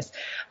behind this.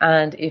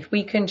 And if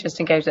we can just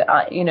engage it,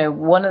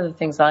 one of the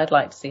things I'd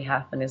like to see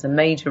happen is a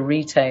major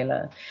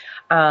retailer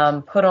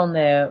put on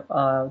their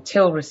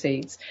till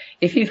receipts,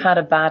 if you've had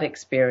a bad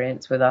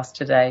experience with us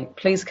today,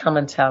 please come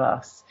and tell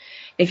us.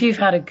 If you've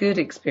had a good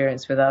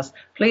experience with us,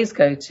 please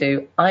go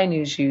to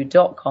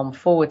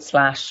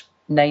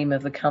inewsyou.com/name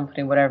of the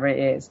company, whatever it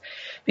is,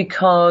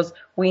 because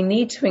we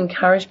need to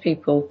encourage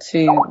people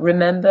to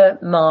remember,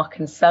 mark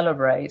and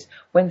celebrate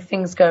when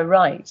things go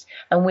right.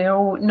 And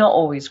we're not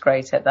always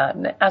great at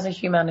that as a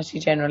humanity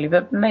generally,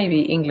 but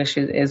maybe English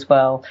as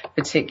well,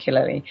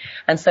 particularly.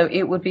 And so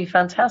it would be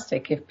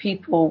fantastic if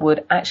people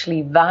would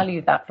actually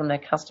value that from their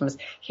customers,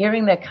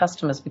 hearing their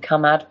customers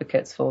become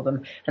advocates for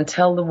them and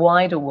tell the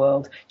wider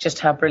world just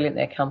how brilliant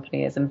their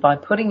company is. And by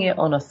putting it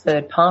on a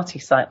third-party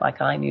site like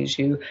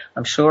iNewsYou,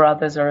 I'm sure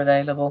others are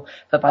available,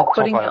 but by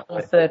putting it on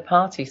a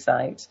third-party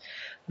site,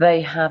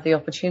 they have the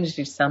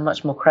opportunity to sound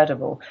much more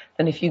credible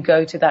than if you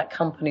go to that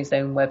company's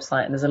own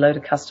website and there's a load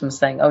of customers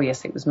saying, oh,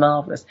 yes, it was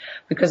marvellous.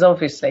 Because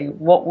obviously,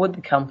 what would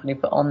the company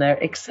put on there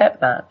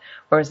except that?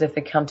 Whereas if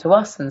they come to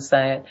us and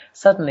say it,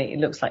 suddenly it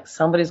looks like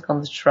somebody's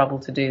gone to trouble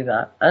to do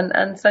that.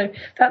 And so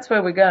that's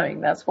where we're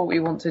going. That's what we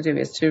want to do,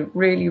 is to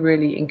really,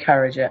 really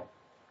encourage it.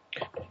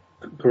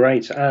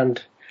 Great. And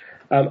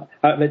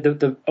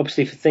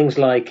obviously for things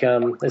like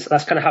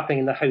that's kind of happening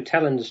in the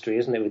hotel industry,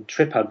 isn't it, with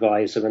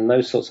TripAdvisor and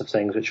those sorts of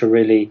things, which are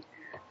really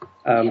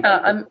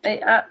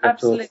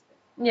absolutely.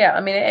 Yeah,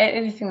 I mean,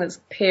 anything that's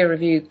peer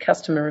reviewed,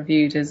 customer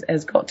reviewed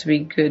has got to be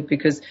good,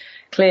 because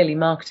clearly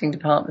marketing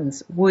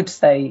departments would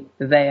say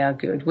they are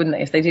good, wouldn't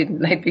they? If they didn't,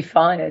 they'd be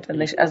fired,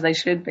 as they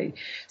should be.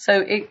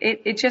 So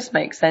it just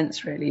makes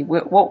sense, really.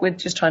 What we're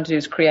just trying to do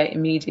is create a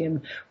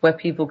medium where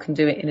people can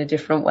do it in a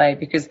different way,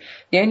 because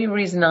the only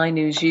reason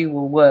iNewsYou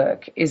will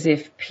work is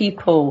if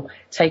people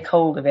take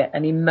hold of it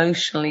and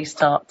emotionally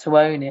start to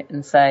own it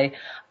and say,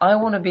 I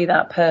want to be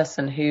that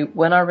person who,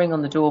 when I ring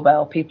on the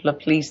doorbell, people are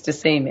pleased to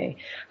see me.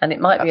 And it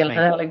might be an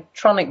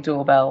electronic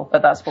doorbell,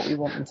 but that's what we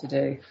want them to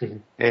do.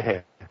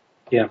 Yeah.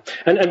 Yeah,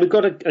 and we've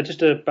got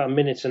just about a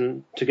minute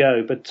to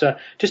go, but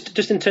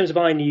just in terms of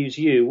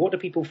iNewsYou, what do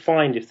people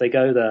find if they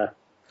go there?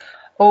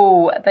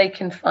 Oh, they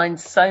can find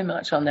so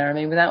much on there. I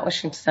mean, without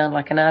wishing to sound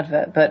like an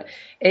advert, but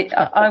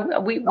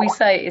we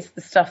say it's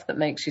the stuff that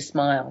makes you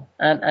smile,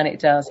 and it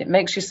does. It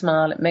makes you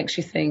smile, it makes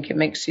you think, it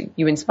makes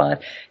you inspired.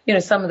 You know,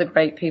 some of the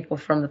great people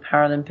from the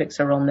Paralympics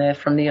are on there,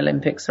 from the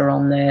Olympics are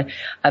on there.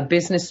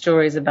 Business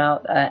stories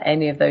about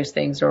any of those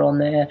things are on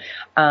there.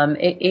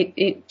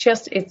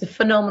 It's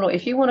phenomenal.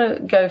 If you want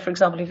to go, for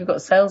example, if you've got a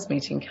sales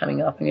meeting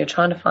coming up and you're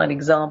trying to find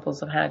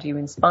examples of how do you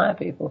inspire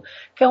people,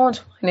 go on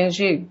to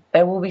iNewsYou.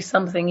 There will be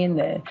something in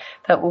there there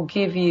that will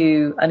give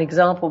you an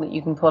example that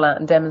you can pull out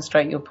and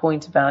demonstrate your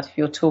point about if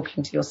you're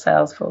talking to your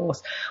sales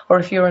force, or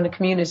if you're in a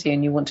community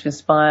and you want to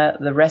inspire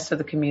the rest of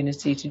the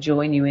community to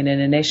join you in an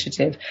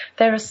initiative.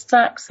 There are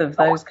stacks of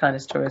those kind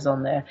of stories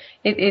on there.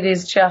 It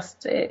is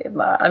just,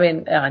 I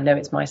mean, I know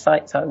it's my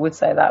site, so I would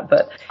say that,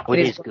 but it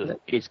is good.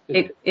 It's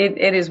good.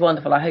 It is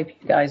wonderful. I hope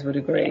you guys would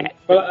agree.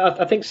 Well,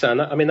 I think so.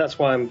 I mean, that's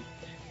why I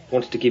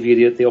wanted to give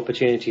you the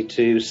opportunity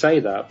to say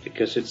that,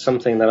 because it's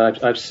something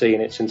that I've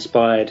seen. It's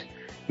inspired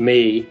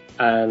me,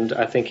 and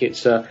I think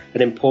it's an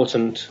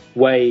important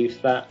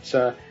wave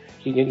that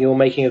you're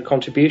making a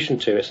contribution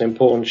to. It's an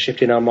important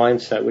shift in our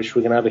mindset, which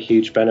we're going to have a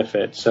huge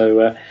benefit.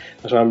 So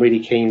that's why I'm really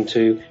keen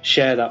to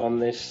share that on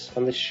this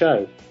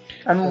show.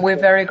 And we're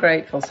very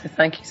grateful. So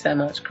thank you so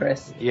much,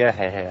 Chris.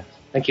 Yeah.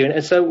 Thank you.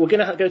 And so we're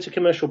going to go to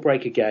commercial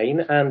break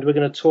again, and we're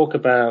going to talk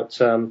about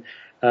some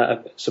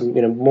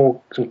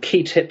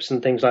key tips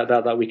and things like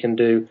that we can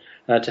do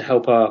to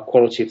help our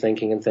quality of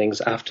thinking and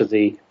things after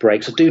the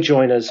break. So do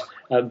join us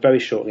very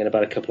shortly in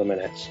about a couple of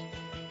minutes.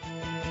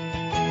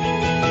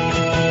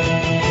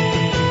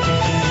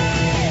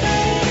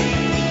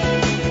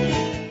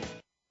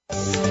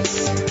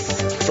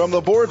 From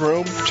the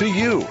boardroom to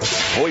you,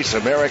 Voice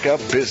America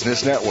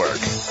Business Network.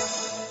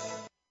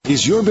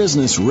 Is your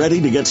business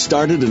ready to get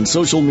started in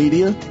social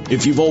media?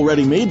 If you've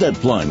already made that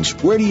plunge,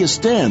 where do you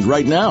stand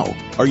right now?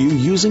 Are you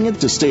using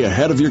it to stay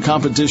ahead of your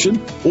competition,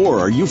 or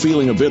are you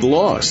feeling a bit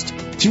lost?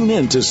 Tune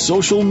in to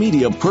Social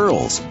Media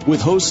Pearls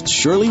with host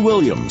Shirley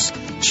Williams.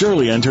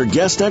 Shirley and her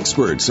guest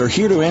experts are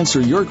here to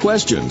answer your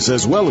questions,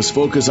 as well as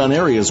focus on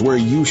areas where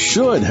you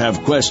should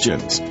have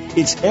questions.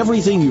 It's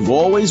everything you've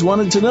always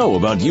wanted to know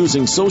about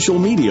using social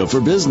media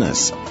for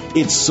business.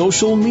 It's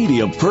Social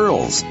Media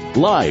Pearls,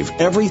 live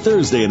every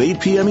Thursday at 8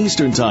 p.m.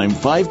 Eastern Time,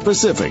 5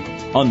 Pacific,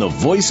 on the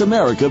Voice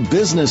America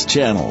Business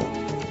Channel.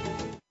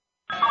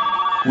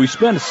 We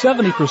spend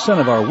 70%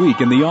 of our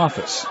week in the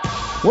office.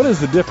 What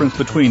is the difference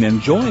between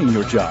enjoying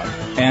your job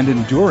and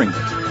enduring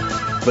it?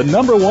 The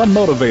number one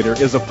motivator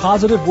is a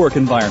positive work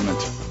environment,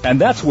 and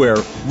that's where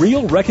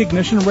Real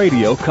Recognition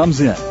Radio comes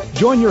in.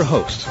 Join your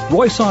hosts,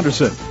 Roy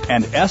Saunderson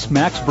and S.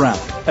 Max Brown,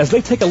 as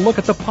they take a look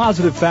at the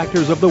positive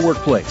factors of the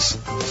workplace,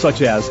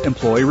 such as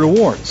employee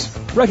rewards,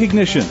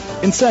 recognition,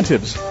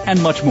 incentives,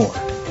 and much more.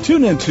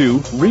 Tune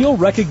into Real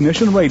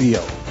Recognition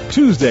Radio,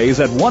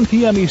 Tuesdays at 1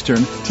 p.m.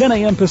 Eastern, 10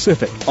 a.m.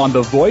 Pacific, on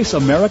the Voice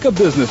America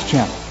Business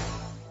Channel.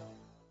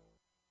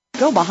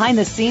 Go behind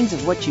the scenes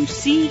of what you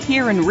see,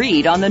 hear, and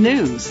read on the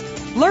news.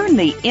 Learn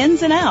the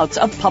ins and outs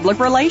of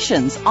public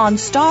relations on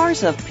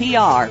Stars of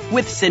PR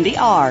with Cindy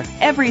R.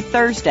 every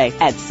Thursday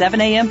at 7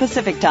 a.m.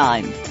 Pacific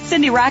Time.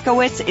 Cindy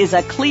Rakowitz is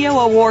a Clio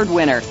Award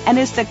winner and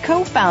is the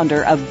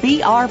co-founder of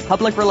BR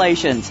Public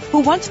Relations,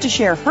 who wants to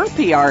share her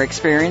PR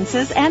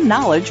experiences and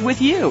knowledge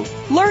with you.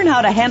 Learn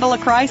how to handle a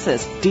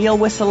crisis, deal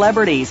with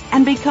celebrities,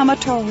 and become a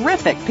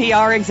terrific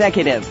PR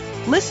executive.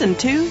 Listen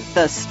to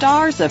The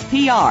Stars of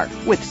PR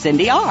with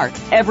Cindy R.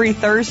 every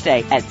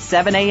Thursday at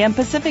 7 a.m.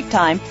 Pacific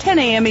Time, 10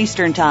 a.m.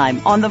 Eastern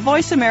Time on the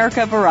Voice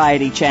America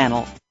Variety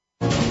Channel.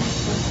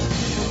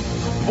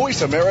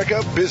 Voice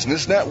America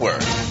Business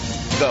Network,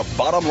 the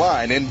bottom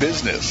line in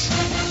business.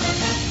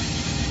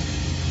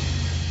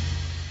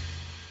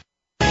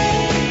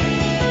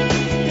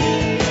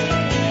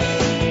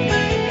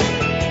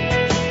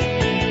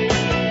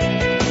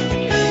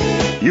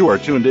 You are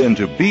tuned in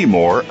to Be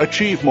More,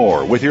 Achieve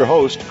More with your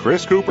host,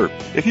 Chris Cooper.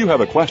 If you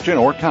have a question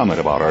or comment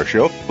about our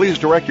show, please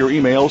direct your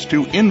emails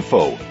to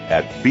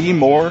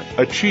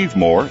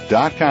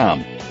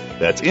info@bemoreachievemore.com.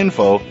 That's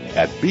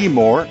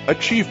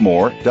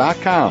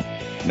info@bemoreachievemore.com.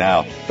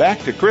 Now,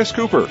 back to Chris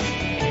Cooper.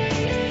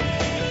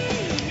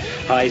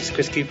 Hi, it's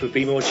Chris Cooper of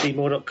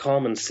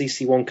BeMoreAchieveMore.com and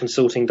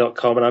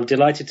CC1Consulting.com, and I'm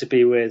delighted to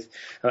be with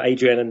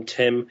Adrienne and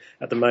Tim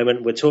at the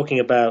moment. We're talking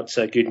about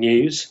good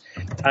news,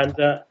 and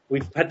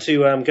we've had to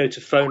go to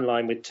phone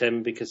line with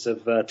Tim because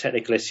of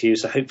technical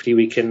issues, so hopefully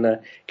we can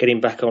get him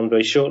back on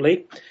very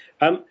shortly.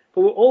 But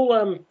we're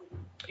all,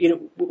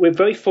 we're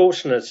very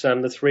fortunate,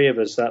 the three of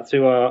us, that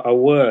through our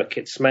work,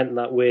 it's meant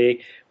that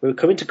we've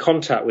come into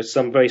contact with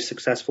some very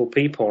successful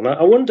people. And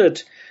I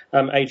wondered,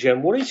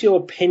 Adrienne, what is your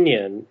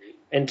opinion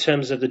in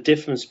terms of the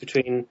difference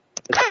between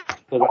the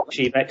people that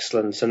achieve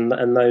excellence and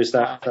those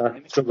that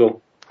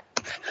struggle?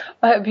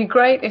 Well, it would be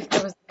great if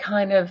there was the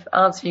kind of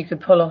answer you could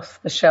pull off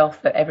the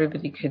shelf that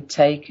everybody could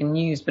take and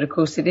use, but of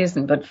course it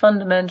isn't. But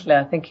fundamentally,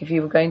 I think if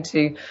you were going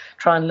to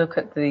try and look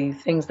at the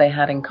things they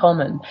had in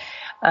common,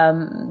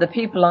 the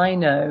people I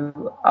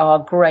know are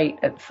great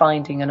at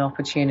finding an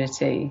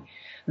opportunity.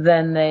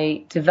 Then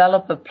they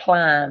develop a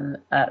plan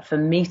for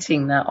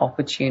meeting that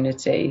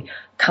opportunity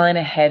kind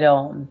of head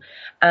on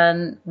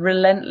and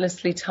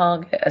relentlessly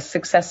target a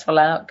successful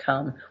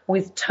outcome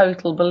with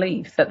total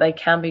belief that they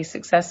can be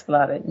successful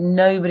at it.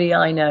 Nobody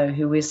I know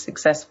who is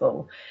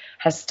successful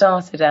has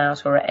started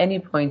out or at any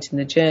point in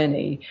the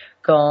journey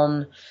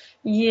gone,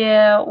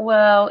 yeah,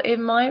 well, it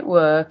might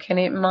work and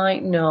it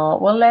might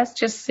not. Well, let's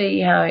just see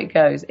how it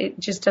goes. It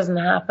just doesn't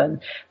happen.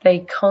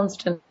 They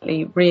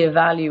constantly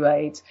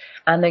reevaluate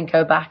and then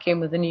go back in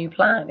with a new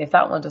plan. If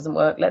that one doesn't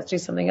work, let's do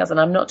something else. And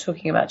I'm not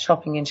talking about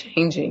chopping and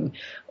changing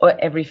or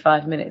every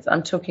 5 minutes.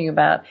 I'm talking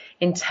about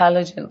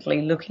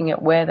intelligently looking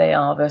at where they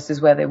are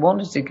versus where they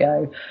wanted to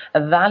go,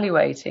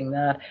 evaluating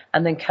that,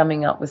 and then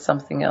coming up with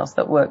something else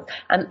that works.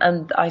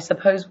 And I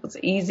suppose what's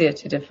easier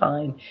to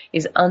define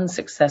is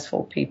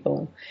unsuccessful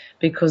people,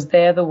 because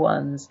they're the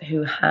ones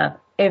who have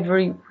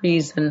every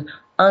reason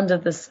under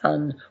the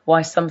sun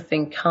why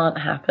something can't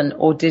happen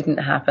or didn't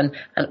happen,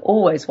 and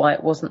always why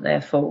it wasn't their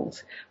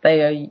fault.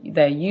 They're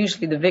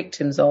usually the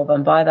victims of,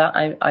 and by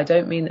that I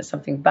don't mean that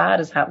something bad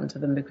has happened to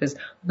them, because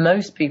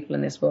most people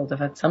in this world have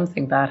had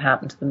something bad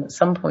happen to them at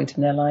some point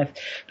in their life,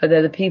 but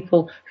they're the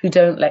people who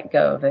don't let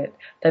go of it.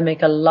 They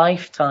make a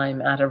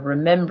lifetime out of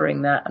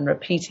remembering that and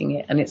repeating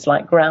it, and it's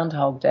like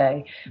Groundhog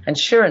Day, and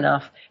sure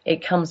enough,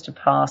 it comes to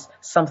pass,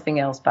 something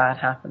else bad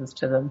happens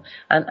to them.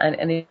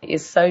 And it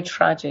is so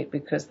tragic,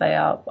 because they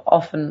are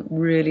often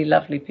really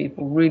lovely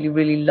people, really,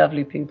 really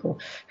lovely people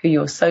who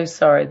you're so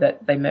sorry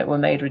that they were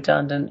made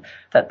redundant,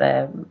 that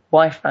their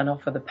wife ran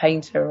off with a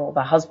painter or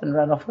the husband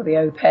ran off with the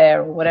au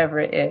pair or whatever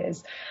it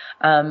is.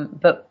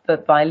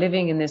 But by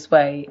living in this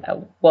way,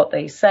 what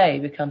they say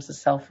becomes a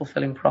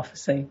self-fulfilling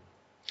prophecy.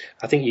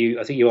 I think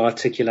you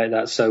articulate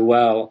that so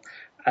well.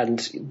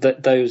 And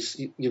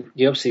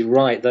you're absolutely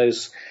right.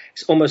 It's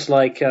almost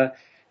like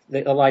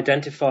they'll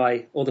identify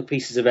all the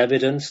pieces of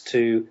evidence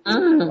to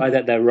why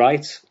that they're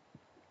right.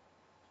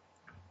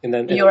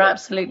 You're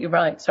absolutely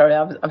right. Sorry,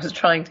 I was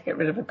trying to get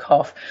rid of a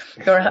cough.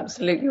 You're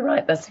absolutely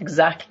right. That's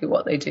exactly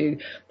what they do.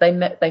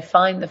 They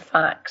find the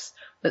facts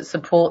that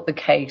support the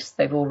case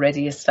they've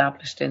already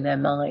established in their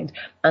mind.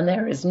 And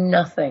there is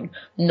nothing,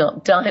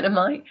 not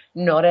dynamite,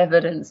 not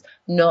evidence,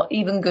 not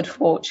even good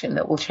fortune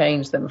that will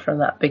change them from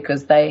that,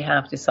 because they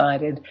have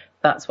decided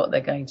that's what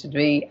they're going to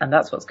be and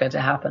that's what's going to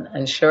happen.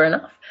 And sure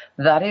enough,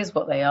 that is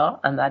what they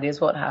are, and that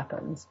is what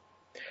happens.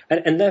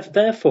 And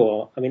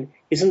therefore, I mean,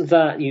 isn't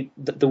that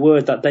the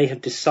word that they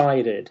have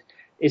decided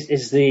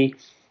is the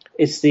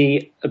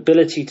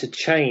ability to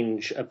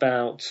change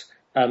about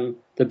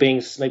there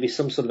being maybe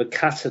some sort of a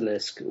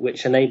catalyst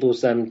which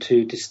enables them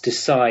to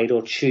decide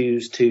or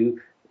choose to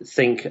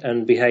think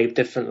and behave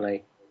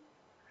differently?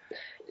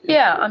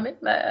 Yeah,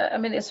 I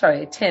mean,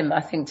 sorry, Tim. I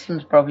think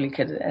Tim probably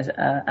could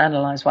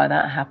analyse why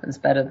that happens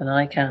better than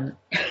I can.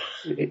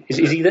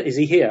 Is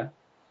he here?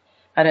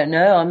 I don't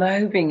know. I'm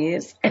hoping he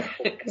is,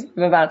 because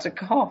I'm about to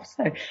cough.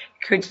 So it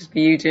could just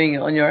be you doing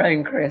it on your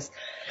own, Chris.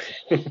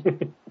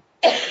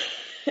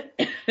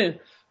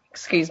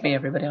 Excuse me,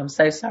 everybody. I'm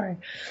so sorry.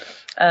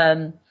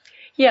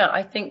 Yeah,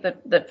 I think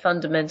that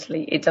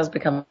fundamentally it does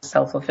become a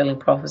self-fulfilling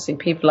prophecy.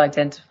 People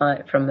identify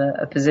it from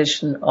a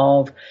position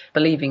of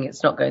believing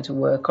it's not going to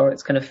work, or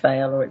it's going to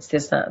fail, or it's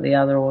this, that, or the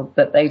other, or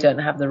that they don't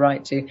have the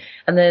right to.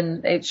 And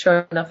then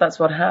sure enough, that's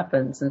what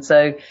happens. And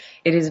so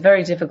it is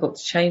very difficult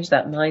to change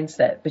that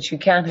mindset, but you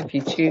can if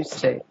you choose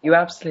to. You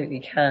absolutely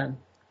can.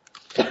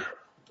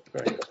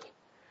 Right.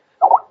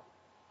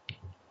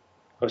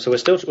 So we're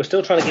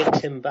still trying to get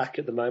Tim back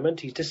at the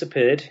moment. He's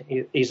disappeared.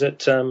 He's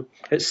at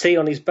sea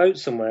on his boat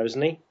somewhere, isn't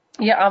he?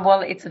 Yeah,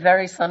 well, it's a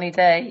very sunny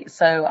day,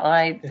 so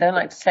I don't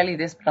like to tell you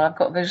this, but I've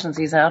got visions.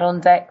 He's out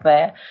on deck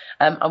there.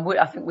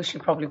 I think we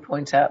should probably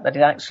point out that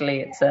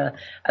it's a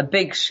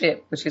big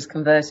ship which is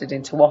converted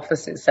into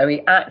offices. So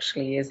he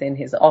actually is in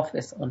his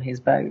office on his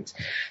boat.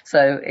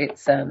 So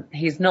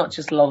he's not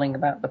just lolling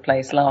about the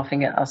place,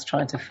 laughing at us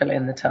trying to fill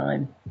in the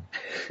time.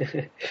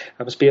 That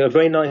must be a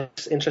very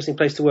nice, interesting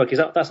place to work.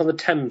 That's on the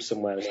Thames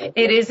somewhere, isn't it?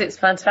 It is. It's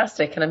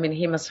fantastic. And I mean,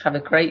 he must have a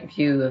great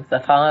view of the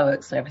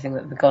fireworks and everything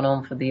that have gone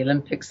on for the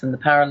Olympics and the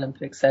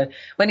Paralympics. So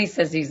when he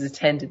says he's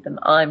attended them,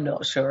 I'm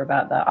not sure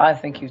about that. I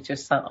think he's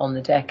just sat on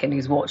the deck and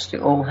he's watched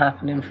it all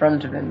happen in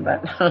front of him.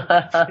 But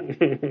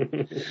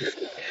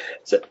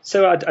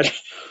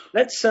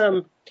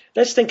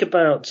let's think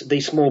about the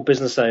small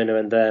business owner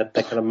and their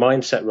kind of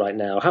mindset right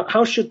now.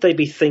 How should they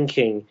be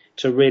thinking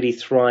to really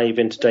thrive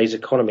in today's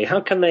economy? How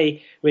can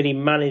they really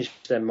manage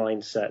their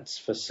mindsets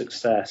for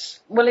success?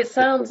 Well, it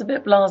sounds a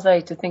bit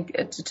blasé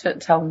to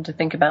tell them to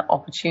think about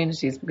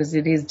opportunities, because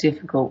it is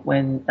difficult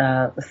when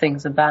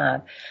things are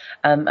bad.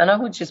 And I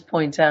would just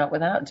point out,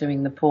 without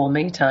doing the poor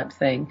me type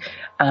thing,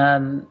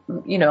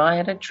 I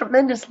had a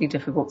tremendously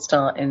difficult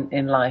start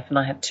in life, and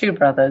I have two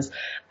brothers,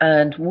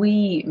 and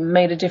we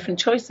made a different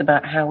choice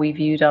about how we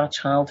viewed our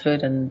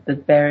childhood and the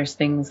various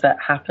things that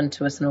happened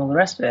to us and all the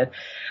rest of it.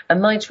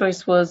 And my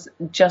choice was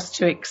just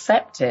to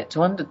accept it,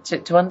 to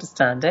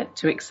understand it,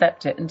 to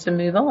accept it, and to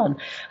move on,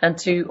 and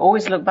to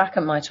always look back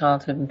at my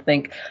childhood and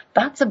think,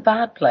 that's a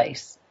bad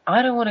place.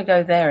 I don't want to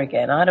go there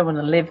again. I don't want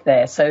to live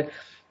there. So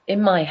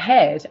in my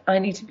head, I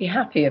need to be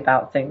happy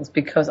about things,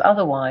 because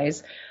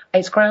otherwise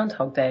it's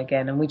Groundhog Day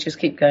again and we just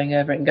keep going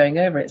over it and going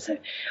over it. So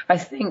I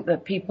think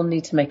that people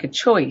need to make a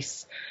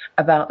choice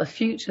about the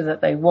future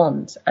that they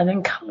want and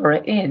then colour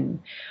it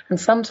in. And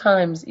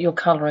sometimes your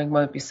colouring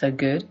won't be so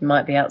good. It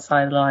might be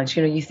outside the lines.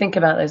 You know, you think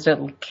about those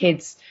little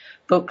kids'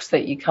 books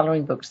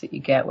colouring books that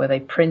you get, where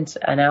they print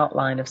an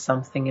outline of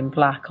something in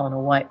black on a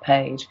white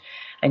page,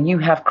 and you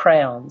have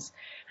crayons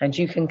and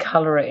you can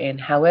colour it in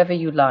however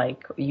you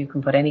like. You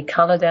can put any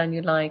colour down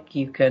you like.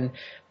 You can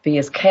be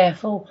as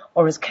careful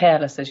or as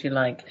careless as you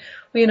like.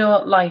 Well, you know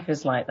what? Life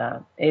is like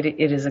that. It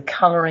is a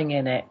colouring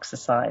in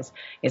exercise.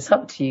 It's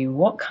up to you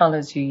what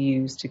colours you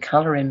use to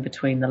colour in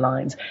between the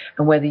lines,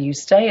 and whether you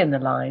stay in the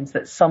lines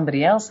that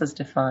somebody else has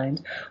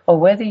defined, or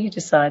whether you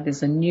decide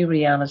there's a new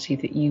reality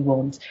that you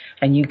want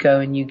and you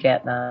go and you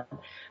get that.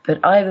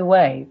 But either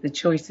way, the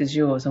choice is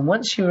yours. And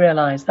once you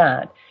realise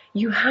that,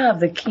 you have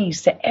the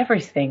keys to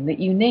everything that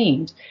you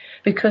need,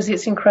 because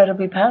it's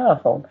incredibly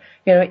powerful.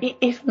 You know,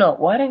 if not,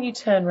 why don't you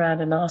turn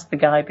around and ask the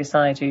guy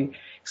beside you,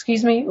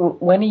 excuse me,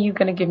 when are you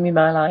going to give me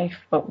my life?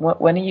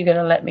 When are you going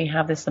to let me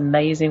have this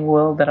amazing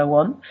world that I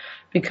want?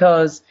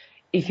 Because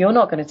if you're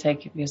not going to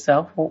take it for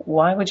yourself,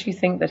 why would you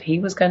think that he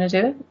was going to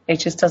do it? It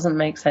just doesn't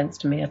make sense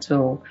to me at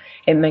all.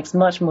 It makes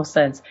much more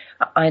sense.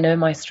 I know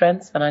my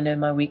strengths and I know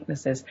my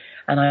weaknesses,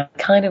 and I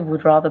kind of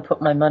would rather put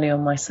my money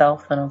on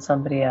myself than on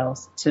somebody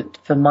else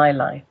for my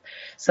life.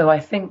 So I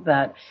think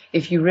that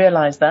if you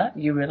realize that,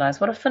 you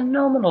realize what a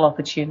phenomenal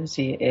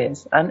opportunity it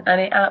is. And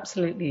it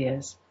absolutely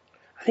is.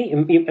 I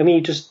think, you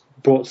just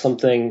brought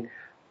something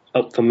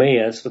up for me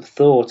as sort of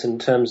thought in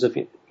terms of,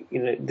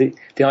 the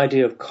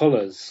idea of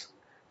colours.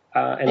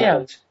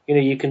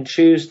 You can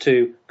choose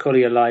to colour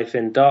your life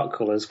in dark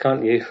colours,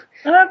 can't you?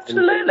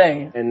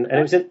 Absolutely. And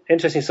it was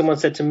interesting. Someone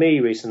said to me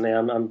recently,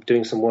 I'm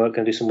doing some work,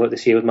 going to do some work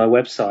this year with my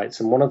websites,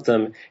 and one of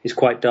them is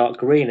quite dark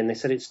green, and they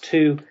said it's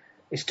too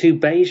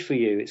beige for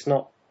you. It's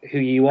not who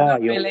you are.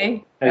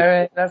 Really?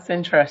 That's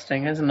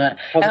interesting, isn't it?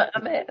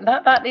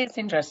 That is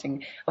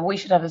interesting. And we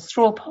should have a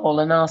straw poll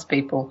and ask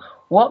people,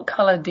 what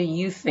colour do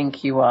you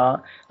think you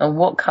are, and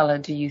what colour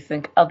do you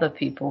think other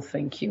people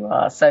think you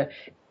are? So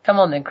come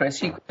on then,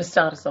 Chris, you can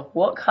start us off.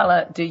 What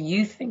colour do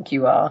you think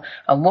you are,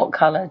 and what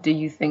colour do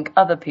you think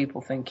other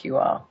people think you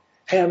are?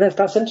 Yeah,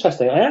 that's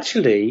interesting. I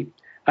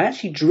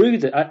actually drew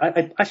that.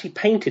 I actually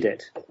painted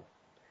it.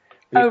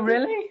 Oh,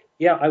 really?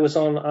 Yeah,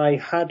 I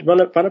had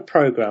run a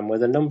program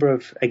with a number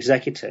of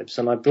executives,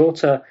 and I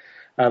brought a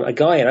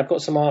guy in. I've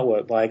got some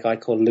artwork by a guy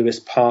called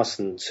Lewis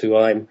Parsons, who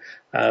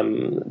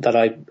that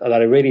I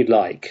really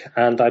like,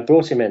 and I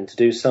brought him in to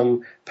do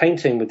some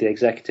painting with the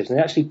executives, and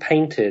they actually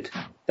painted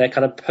their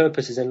kind of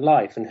purposes in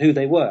life and who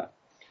they were.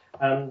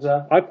 And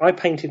I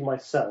painted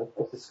myself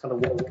with this kind of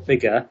one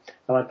figure,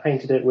 and I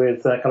painted it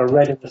with kind of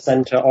red in the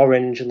centre,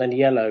 orange, and then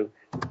yellow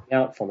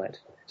out from it.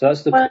 So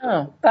that's the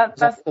wow.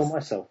 That's for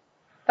myself.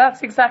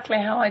 That's exactly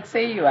how I'd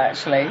see you,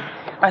 actually.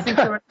 I think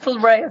you're a full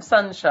ray of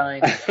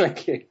sunshine.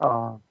 Thank you.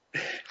 Oh.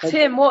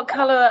 Tim, what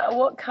colour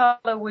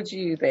would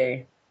you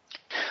be?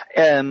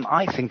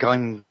 I think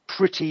I'm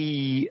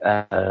pretty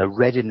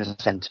red in the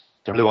centre,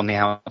 blue on the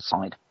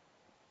outside.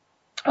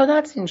 Oh,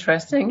 that's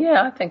interesting.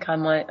 Yeah, I think I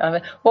might.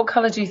 What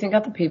colour do you think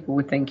other people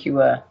would think you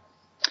were?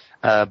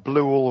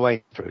 Blue all the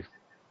way through.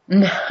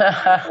 No,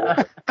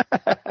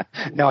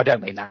 I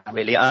don't mean that,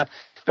 really.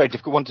 Very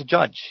difficult one to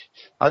judge.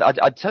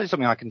 I'd tell you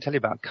something I can tell you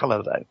about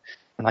colour, though,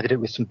 and I did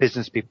it with some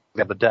business people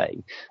the other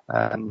day,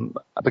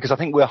 because I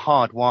think we're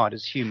hardwired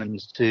as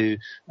humans to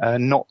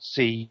not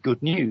see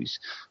good news,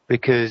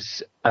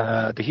 because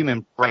the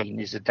human brain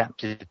is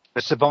adapted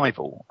for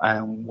survival,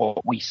 and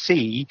what we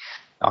see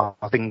are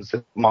things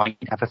that might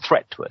have a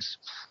threat to us.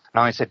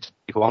 And I said to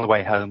people on the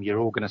way home, you're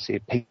all going to see a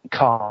pink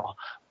car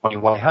on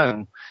your way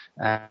home.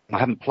 I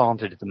haven't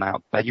planted them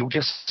out there. You'll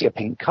just see a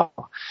pink car.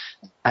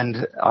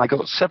 And I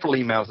got several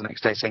emails the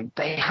next day saying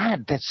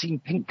they'd seen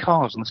pink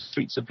cars on the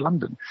streets of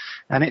London.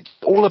 And it's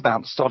all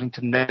about starting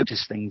to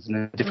notice things in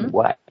a different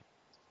way.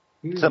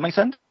 Does that make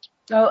sense?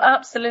 Oh,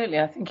 absolutely.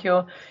 I think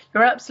you're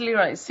absolutely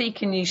right.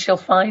 Seek and you shall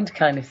find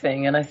kind of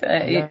thing. And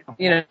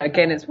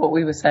again, it's what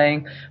we were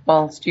saying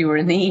whilst you were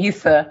in the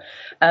ether.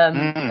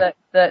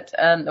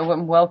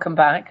 Welcome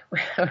back.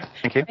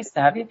 Thank you. Nice to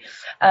have you.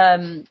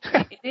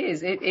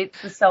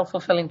 It's a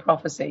self-fulfilling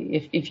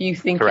prophecy. If you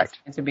think Correct.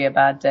 It's going to be a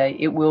bad day,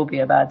 it will be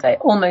a bad day.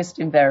 Almost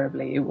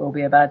invariably, it will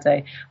be a bad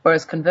day.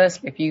 Whereas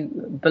conversely, if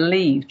you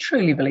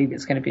truly believe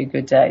it's going to be a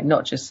good day,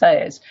 not just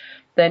say it,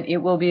 then it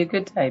will be a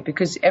good day,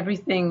 because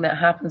everything that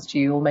happens to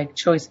you will make a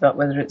choice about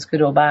whether it's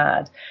good or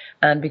bad.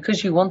 And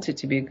because you want it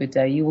to be a good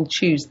day, you will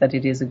choose that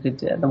it is a good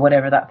day, that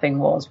whatever that thing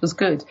was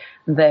good.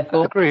 And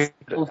therefore, it's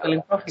a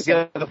fulfilling prophecy.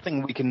 The other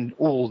thing we can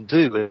all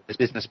do as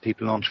business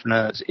people and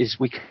entrepreneurs is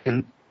we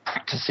can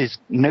practice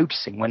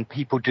noticing when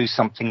people do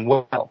something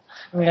well.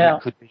 Yeah.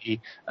 It could be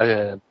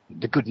the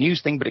good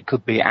news thing, but it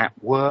could be at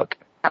work.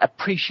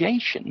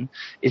 Appreciation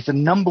is the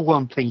number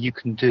one thing you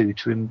can do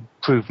to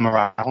improve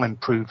morale,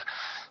 improve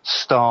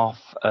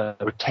staff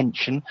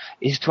retention,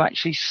 is to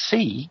actually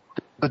see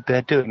the good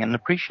they're doing and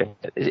appreciate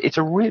it. It's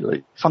a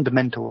really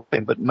fundamental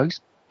thing, but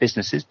most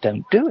businesses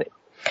don't do it.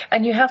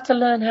 And you have to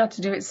learn how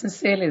to do it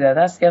sincerely, though.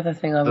 That's the other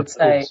thing I would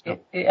say.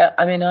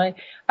 I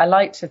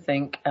like to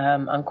think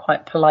I'm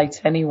quite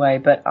polite anyway,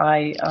 but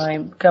I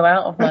go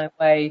out of my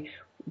way.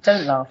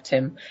 Don't laugh,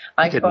 Tim.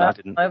 I didn't.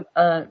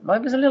 I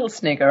was a little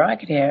snigger. I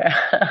could hear it.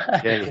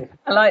 Yeah.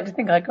 I like to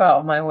think I go out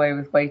of my way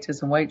with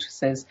waiters and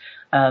waitresses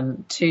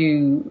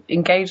to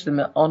engage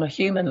them on a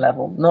human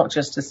level, not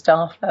just a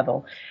staff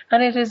level.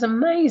 And it is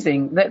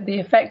amazing that the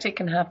effect it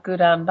can have, good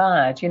and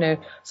bad.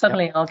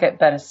 Suddenly I'll get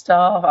better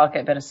staff, I'll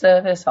get better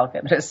service, I'll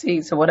get better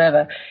seats or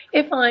whatever.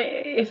 If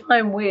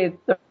I'm with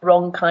the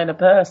wrong kind of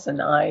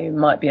person, I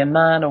might be a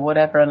man or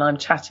whatever, and I'm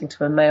chatting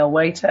to a male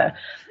waiter,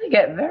 they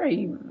get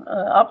very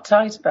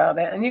uptight about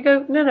it. And you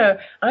go, no,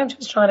 I'm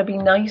just trying to be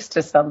nice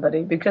to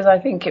somebody because I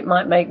think it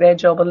might make their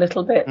job a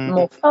little bit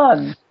more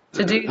fun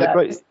to do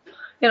that.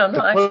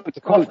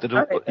 The quote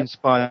that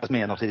inspires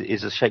me a lot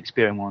is a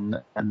Shakespearean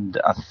one, and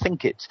I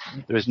think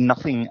there is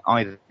nothing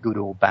either good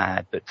or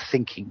bad, but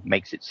thinking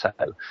makes it so,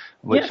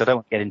 which I don't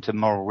want to get into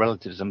moral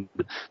relativism,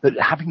 but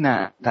having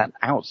that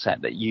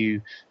outset that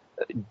you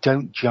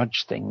don't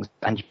judge things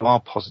and you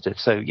are positive.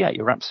 So yeah,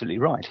 you're absolutely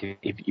right.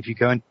 If you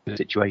go into a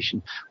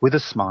situation with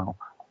a smile,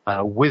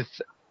 with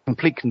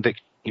complete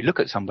conviction, you look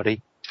at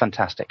somebody, it's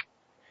fantastic.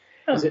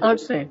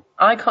 Honestly,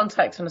 eye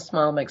contact and a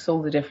smile makes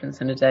all the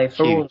difference in a day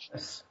for all of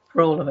us.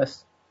 For all of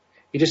us.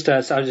 I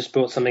just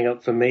brought something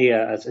up for me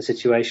as a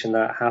situation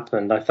that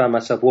happened. I found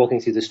myself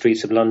walking through the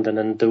streets of London,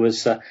 and there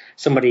was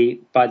somebody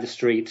by the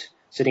street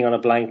sitting on a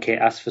blanket,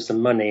 asked for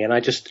some money, and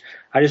I just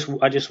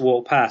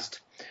walked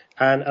past,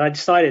 and I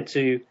stopped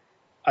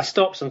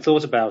and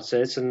thought about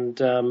it, and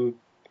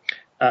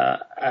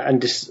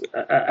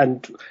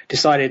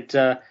decided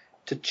to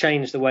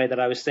change the way that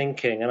I was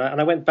thinking,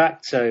 and I went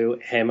back to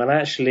him, and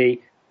I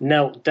actually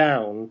knelt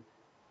down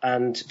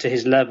and to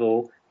his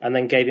level, and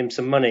then gave him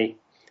some money,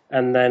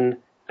 and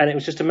it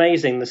was just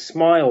amazing, the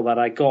smile that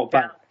I got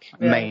back.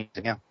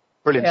 Amazing,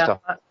 brilliant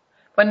stuff.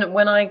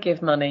 When I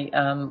give money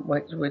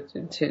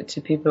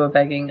to people who are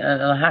begging,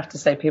 and I have to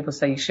say, people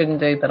say you shouldn't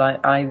do, but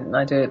I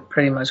do it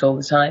pretty much all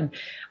the time.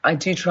 I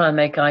do try and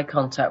make eye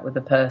contact with the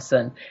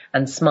person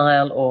and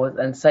smile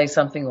and say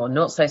something or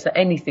not say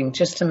anything,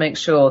 just to make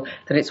sure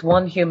that it's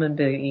one human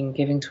being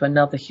giving to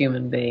another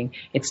human being.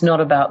 It's not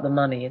about the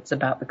money, it's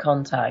about the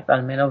contact.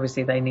 I mean,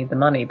 obviously they need the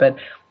money, but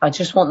I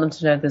just want them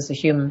to know there's a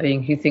human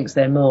being who thinks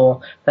they're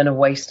more than a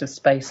waste of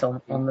space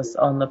on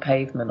the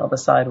pavement or the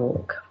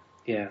sidewalk.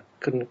 Yeah,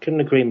 couldn't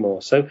agree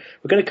more. So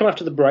we're going to come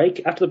after the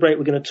break. After the break,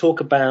 we're going to talk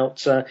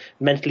about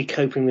mentally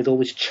coping with all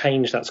this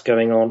change that's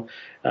going on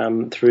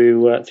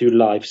through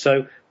life.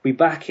 So we'll be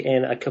back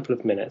in a couple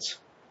of minutes.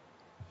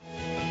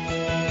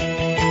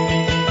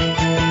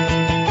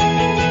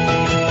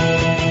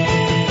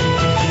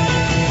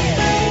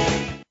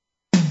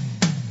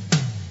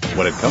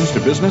 When it comes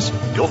to business,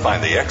 you'll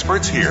find the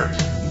experts here.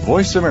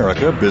 Voice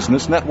America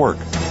Business Network.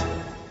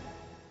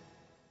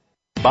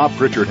 Bob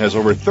Pritchard has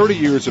over 30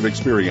 years of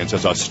experience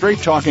as a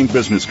straight-talking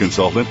business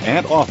consultant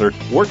and author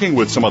working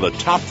with some of the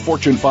top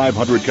Fortune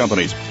 500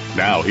 companies.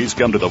 Now he's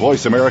come to the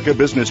Voice America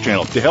Business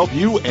Channel to help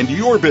you and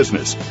your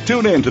business.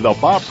 Tune in to the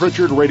Bob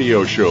Pritchard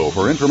Radio Show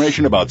for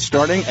information about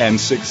starting and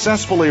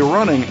successfully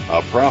running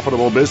a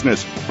profitable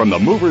business. From the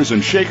movers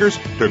and shakers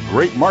to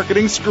great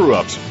marketing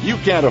screw-ups, you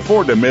can't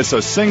afford to miss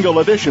a single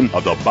edition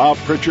of the Bob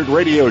Pritchard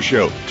Radio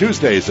Show.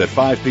 Tuesdays at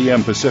 5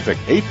 p.m. Pacific,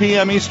 8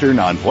 p.m. Eastern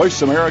on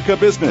Voice America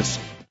Business.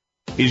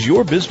 Is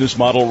your business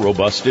model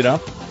robust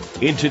enough?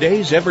 In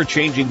today's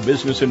ever-changing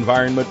business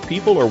environment,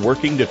 people are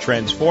working to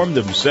transform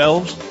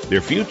themselves, their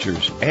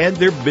futures, and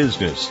their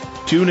business.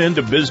 Tune in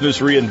to Business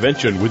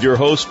Reinvention with your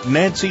host,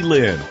 Nancy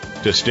Lynn.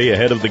 To stay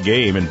ahead of the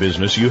game in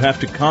business, you have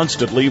to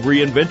constantly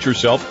reinvent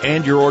yourself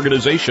and your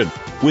organization.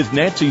 With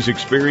Nancy's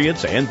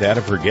experience and that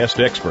of her guest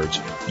experts,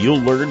 you'll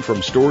learn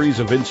from stories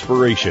of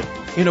inspiration,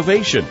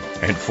 innovation,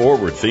 and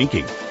forward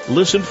thinking.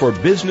 Listen for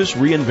Business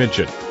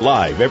Reinvention,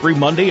 live every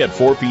Monday at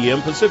 4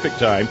 p.m. Pacific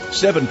Time,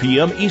 7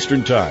 p.m.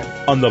 Eastern Time,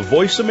 on the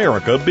Voice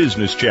America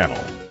Business Channel.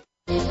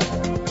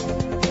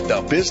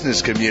 The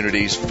business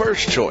community's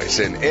first choice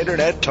in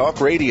Internet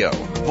Talk Radio,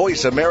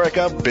 Voice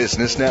America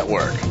Business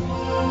Network.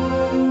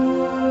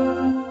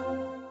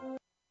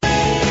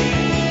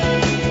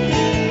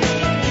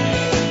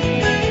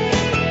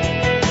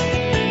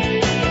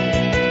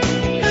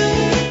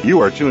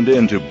 You are tuned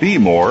in to Be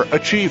More,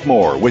 Achieve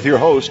More with your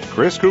host,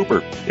 Chris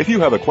Cooper. If you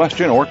have a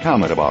question or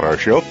comment about our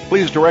show,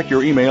 please direct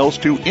your emails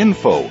to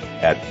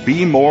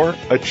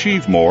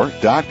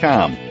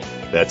info@bemoreachievemore.com.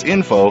 That's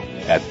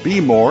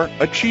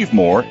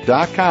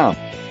info@bemoreachievemore.com.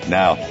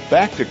 Now,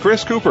 back to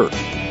Chris Cooper.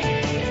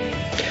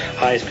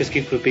 Hi, it's Chris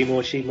Cooper of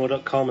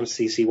BeMoreAchieveMore.com and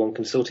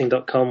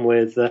CC1Consulting.com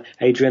with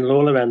Adrienne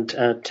Lawler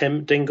and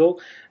Tim Dingle.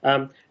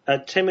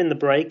 Tim, in the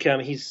break,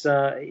 he's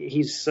on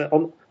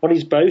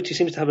his boat. He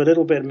seems to have a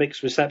little bit of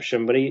mixed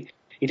reception, but he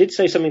did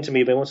say something to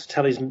me, but he wants to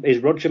tell his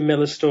Roger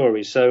Miller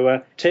story.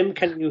 So, Tim,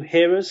 can you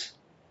hear us?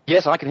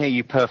 Yes, I can hear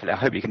you perfectly. I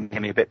hope you can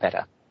hear me a bit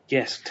better.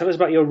 Yes, tell us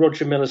about your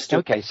Roger Miller story.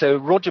 Okay, so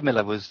Roger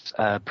Miller was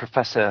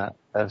professor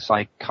of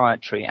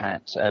psychiatry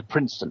at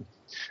Princeton.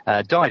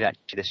 Died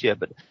actually this year,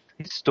 but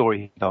his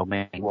story he told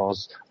me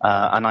was,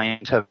 and I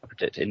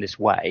interpret it in this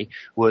way,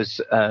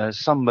 was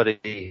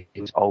somebody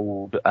who's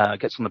old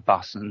gets on the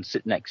bus and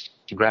sits next to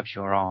you, grabs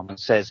your arm and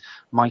says,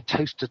 "My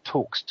toaster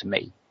talks to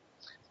me."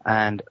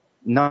 And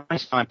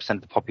 99%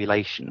 of the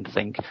population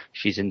think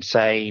she's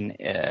insane,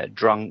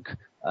 drunk,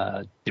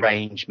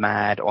 deranged,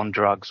 mad, on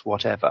drugs,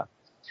 whatever.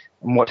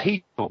 And what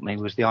he taught me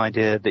was the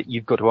idea that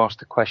you've got to ask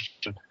the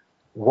question,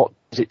 what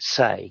does it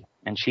say?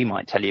 And she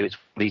might tell you it's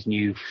one of these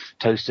new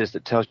toasters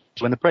that tells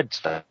you when the bread's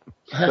done.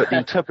 But the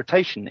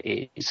interpretation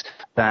is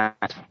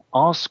that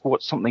ask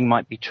what something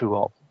might be true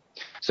of.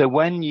 So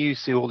when you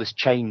see all this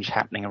change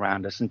happening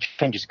around us, and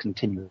change is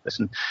continuous,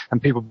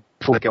 and people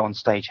before they go on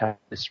stage have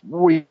this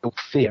real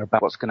fear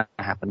about what's going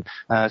to happen,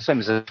 same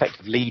as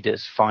effective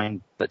leaders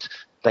find that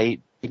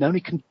they can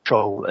only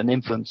control and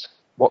influence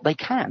what they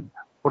can.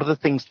 What are the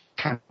things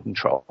they can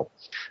control?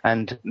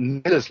 And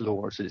Miller's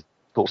law, of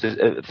course,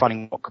 is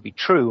finding what could be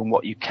true and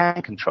what you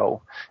can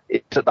control.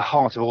 It's at the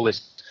heart of all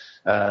this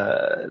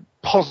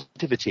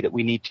positivity that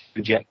we need to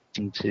inject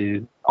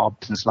into our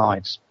business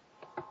lives.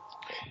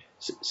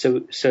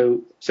 So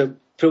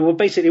well,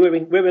 basically,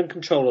 we're in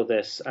control of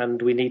this,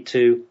 and we need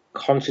to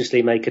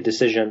consciously make a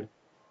decision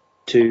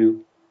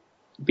to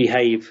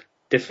behave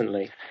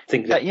differently.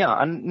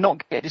 And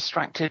not get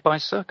distracted by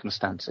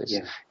circumstances.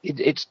 Yeah.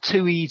 It's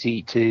too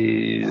easy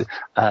to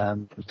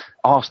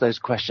ask those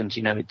questions.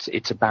 You know,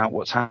 it's about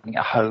what's happening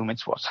at home,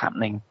 it's what's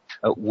happening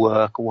at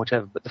work or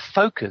whatever. But the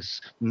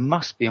focus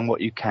must be on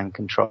what you can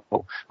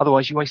control.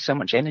 Otherwise, you waste so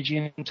much energy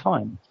and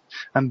time.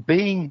 And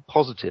being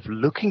positive,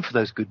 looking for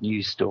those good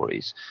news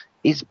stories,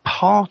 is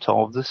part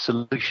of the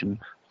solution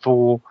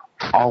for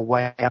our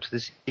way out of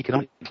this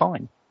economic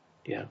decline.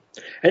 Yeah,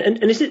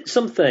 and is it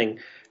something?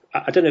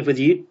 I don't know whether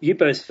you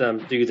both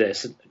do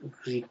this,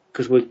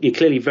 because you're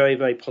clearly very,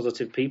 very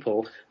positive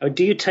people.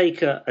 Do you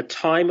take a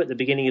time at the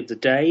beginning of the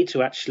day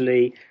to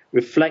actually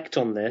reflect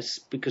on this?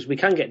 Because we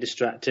can get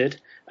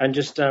distracted, and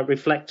just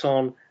reflect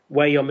on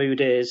where your mood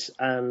is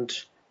and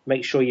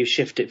make sure you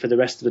shift it for the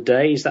rest of the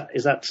day. Is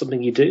that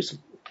something you do?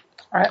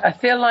 I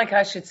feel like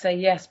I should say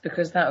yes,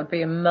 because that would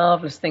be a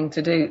marvellous thing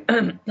to do,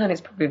 and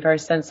it's probably a very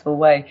sensible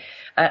way,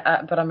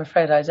 but I'm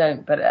afraid I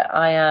don't. But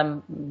I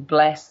am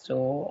blessed,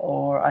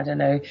 or I don't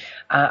know,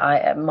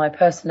 my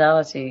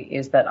personality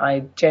is that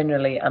I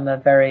generally am a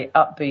very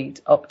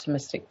upbeat,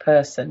 optimistic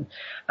person,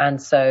 and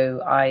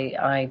so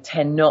I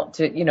tend not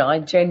to, I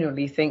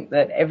genuinely think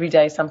that every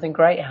day something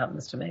great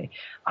happens to me.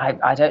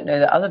 I don't know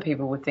that other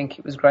people would think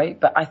it was great,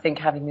 but I think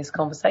having this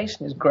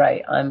conversation is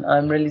great.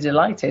 I'm really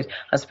delighted,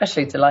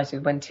 especially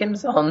delighted when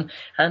Tim's on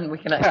and we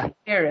can actually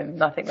hear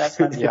him. I think that's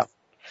fantastic.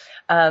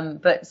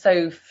 But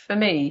so for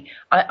me,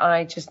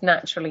 I just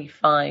naturally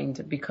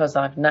find, because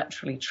I've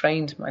naturally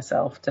trained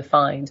myself to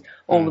find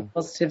all the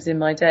positives in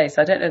my day.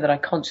 So I don't know that I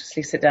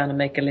consciously sit down and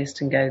make a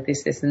list and go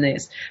this, this and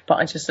this, but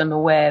I just am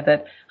aware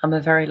that I'm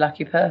a very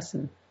lucky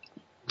person.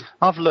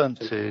 I've learned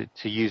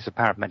to use the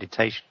power of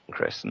meditation,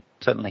 Chris, and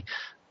certainly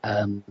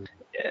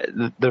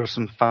there are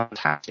some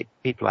fantastic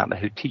people out there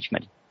who teach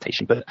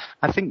meditation, but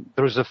I think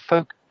there is a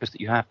focus that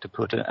you have to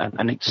put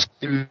and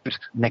exclude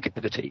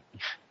negativity.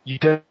 You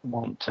don't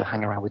want to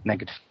hang around with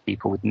negative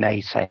people, with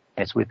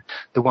naysayers, with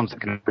the ones that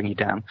can bring you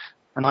down.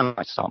 And I like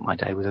to start my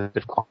day with a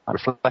bit of quiet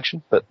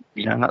reflection, but,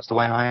 that's the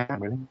way I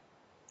am, really.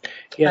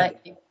 Yeah,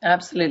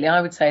 absolutely.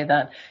 I would say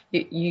that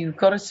you've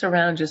got to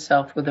surround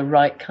yourself with the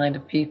right kind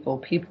of people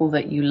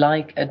that you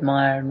like,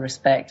 admire and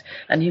respect,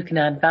 and you can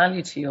add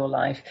value to your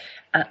life,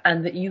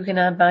 and that you can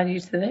add value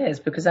to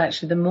theirs, because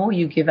actually the more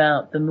you give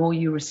out, the more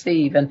you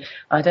receive. And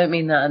I don't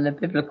mean that in the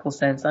biblical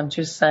sense. I'm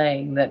just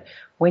saying that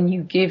when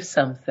you give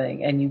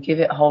something and you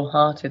give it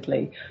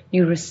wholeheartely,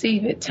 you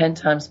receive it 10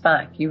 times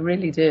back. You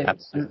really do.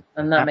 Absolutely.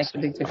 And that makes a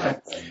big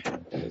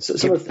difference. So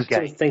some of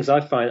the things I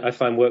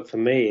find work for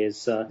me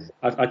is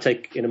I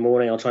take in the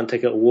morning, I'll try and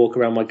take a little walk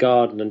around my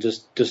garden and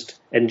just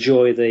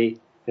enjoy the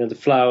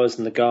flowers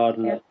in the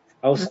garden. Yeah.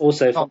 I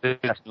also can't do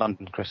that in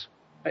London, Chris.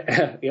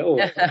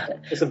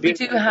 We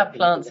do have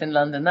plants in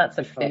London. That's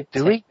a fib.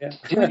 Do we? Yeah.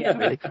 Do we?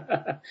 Really?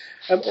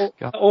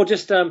 Or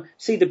just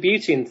see the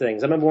beauty in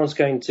things. I remember once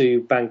going to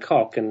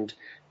Bangkok and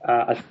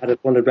I had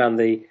wandered around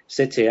the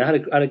city. I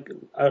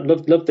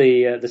loved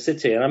the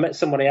city, and I met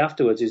somebody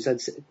afterwards who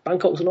said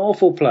Bangkok's an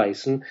awful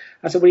place, and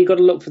I said, well, you've got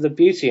to look for the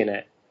beauty in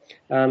it.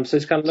 So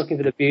it's kind of looking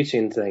for the beauty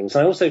in things.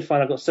 I also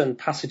find I've got certain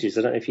passages,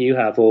 I don't know if you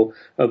have, or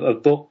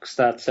of books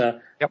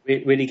that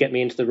really get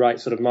me into the right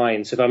sort of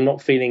mind. So if I'm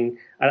not feeling,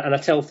 and I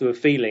tell through a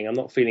feeling, I'm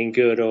not feeling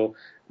good, or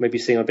maybe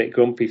seem a bit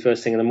grumpy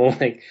first thing in the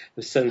morning,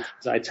 there's certain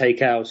things that I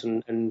take out.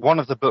 And one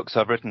of the books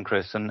I've written,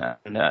 Chris, and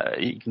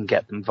you can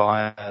get them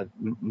via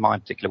my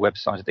particular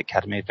website at the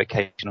Academy of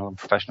Vocational and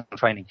Professional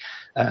Training,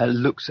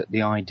 looks at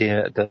the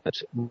idea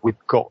that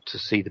we've got to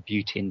see the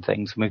beauty in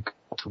things, and we've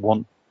got to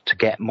want to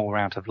get more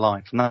out of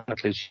life, and that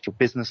includes your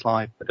business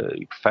life,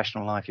 your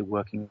professional life, your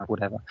working life,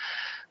 whatever.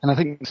 And I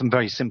think some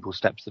very simple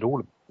steps that all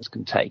of us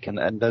can take,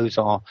 and those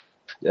are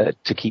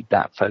to keep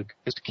that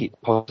focus, to keep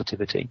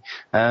positivity,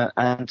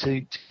 and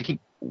to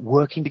keep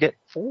working to get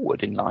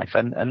forward in life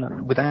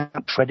and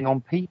without treading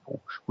on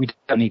people. We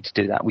don't need to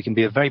do that. We can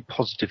be a very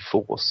positive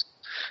force.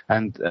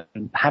 And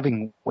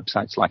having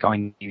websites like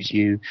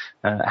iNewsU,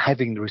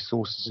 having the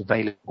resources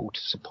available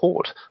to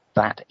support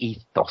that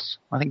ethos,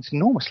 I think it's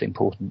enormously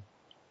important.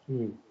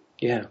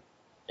 Yeah.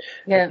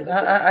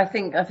 Yeah, I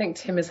think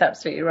Tim is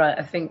absolutely right.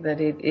 I think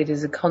that it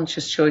is a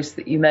conscious choice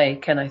that you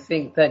make, and I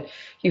think that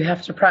you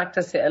have to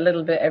practice it a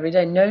little bit every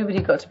day.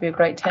 Nobody got to be a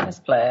great tennis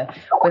player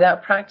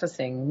without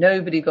practicing.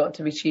 Nobody got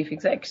to be chief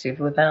executive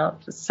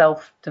without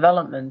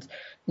self-development.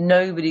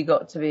 Nobody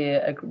got to be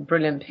a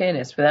brilliant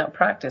pianist without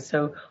practice.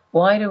 So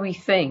why do we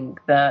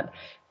think that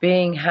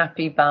being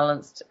happy,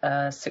 balanced,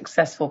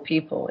 successful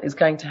people is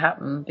going to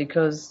happen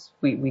because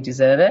we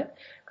deserve it?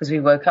 Because we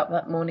woke up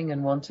that morning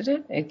and wanted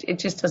it. It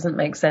just doesn't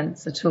make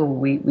sense at all.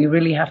 We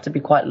really have to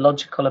be quite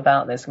logical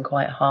about this and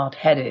quite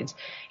hard-headed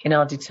in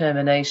our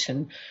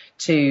determination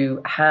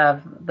to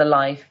have the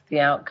life, the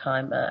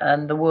outcome,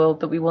 and the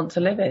world that we want to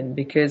live in.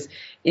 Because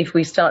if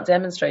we start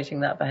demonstrating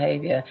that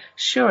behavior,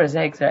 sure as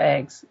eggs are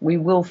eggs, we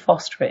will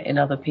foster it in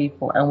other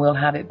people and we'll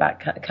have it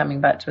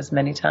coming back to us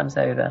many times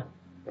over.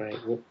 Right.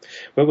 Well,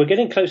 we're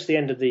getting close to the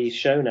end of the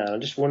show now. I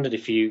just wondered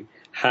if you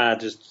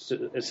had, just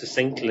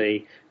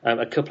succinctly,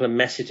 a couple of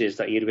messages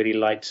that you'd really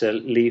like to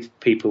leave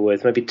people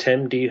with. Maybe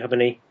Tim, do you have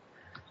any?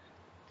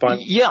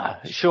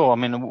 Yeah, sure. I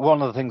mean,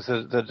 one of the things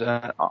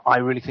that I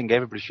really think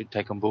everybody should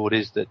take on board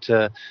is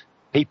that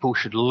people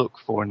should look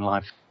for in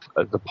life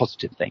the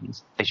positive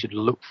things. They should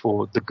look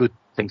for the good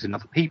things in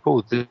other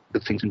people, the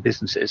good things in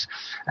businesses.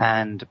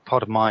 And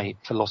part of my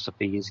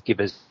philosophy is give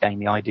us again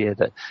the idea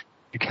that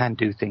you can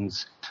do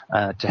things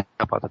to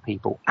help other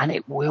people, and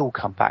it will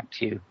come back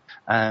to you.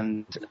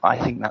 And I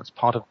think that's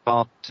part of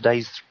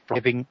today's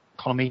thriving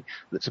economy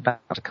that's about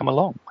to come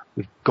along.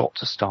 We've got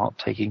to start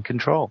taking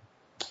control.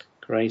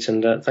 Great,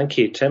 and thank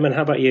you, Tim. And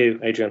how about you,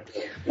 Adrienne?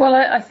 Well,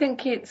 I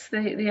think it's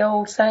the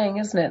old saying,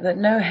 isn't it, that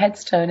no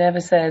headstone ever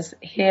says,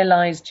 "Here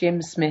lies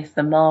Jim Smith,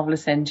 the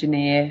marvellous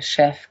engineer,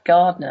 chef,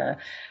 gardener."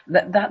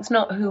 That's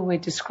not who we're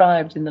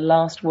described in the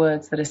last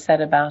words that are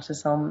said about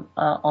us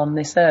on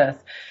this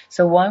earth.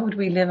 So why would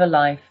we live a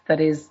life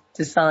that is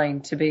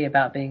designed to be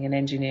about being an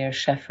engineer, a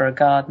chef, or a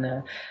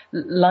gardener?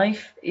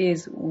 Life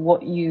is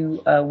what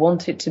you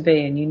want it to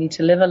be, and you need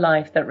to live a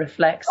life that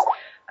reflects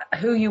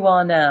who you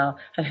are now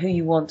and who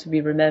you want to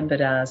be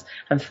remembered as.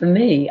 And for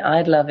me,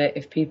 I'd love it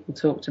if people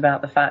talked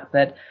about the fact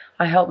that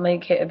I helped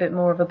make it a bit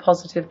more of a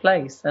positive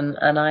place, and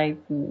I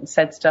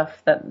said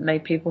stuff that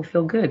made people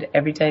feel good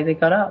every day they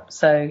got up.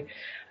 So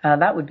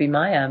that would be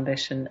my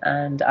ambition.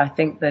 And I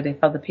think that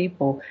if other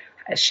people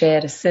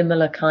shared a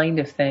similar kind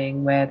of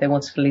thing where they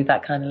wanted to leave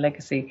that kind of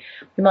legacy,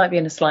 we might be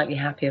in a slightly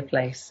happier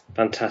place.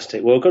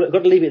 Fantastic. Well, got to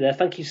leave it there.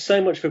 Thank you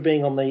so much for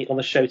being on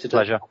the show today.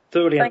 Pleasure.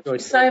 Thoroughly enjoyed it. Thank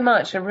you so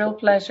much. A real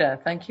pleasure.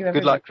 Thank you,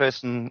 everyone. Good luck,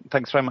 Chris, and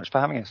thanks very much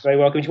for having us. Very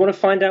welcome. If you want to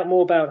find out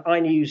more about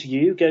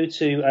iNewsU, go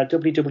to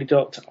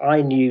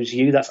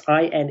www.inewsu, that's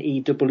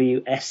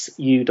inewsu.com.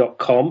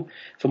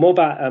 For more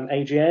about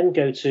Adrienne,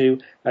 go to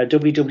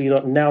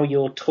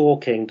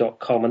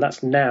www.nowyourtalking.com, and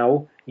that's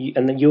now,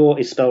 and then your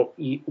is spelled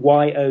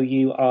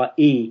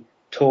YOURE,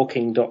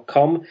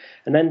 talking.com.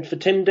 And then for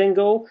Tim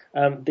Dingle,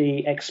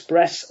 the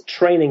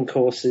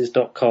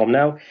expresstrainingcourses.com.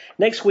 Now,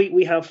 next week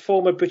we have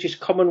former British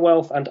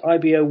Commonwealth and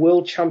IBO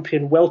world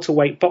champion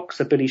welterweight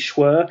boxer Billy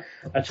Schwer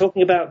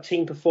talking about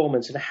team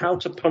performance and how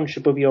to punch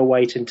above your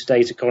weight in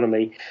today's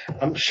economy.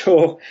 I'm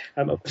sure,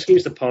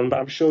 excuse the pun, but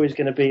I'm sure he's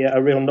going to be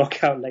a real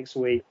knockout next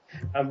week.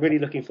 I'm really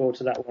looking forward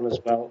to that one as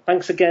well.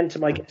 Thanks again to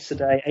my guests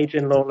today,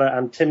 Adrienne Lawler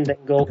and Tim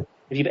Dingle.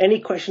 If you have any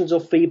questions or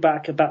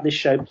feedback about this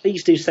show,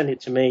 please do send it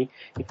to me.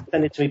 You can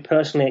send it to me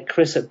personally at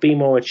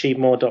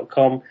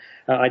chris@bemoreachievemore.com.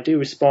 I do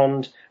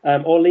respond,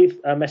 or leave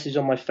a message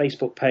on my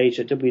Facebook page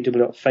at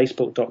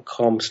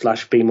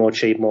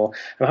www.facebook.com/bemoreachievemore.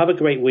 And have a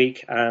great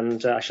week,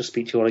 and I shall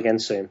speak to you all again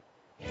soon.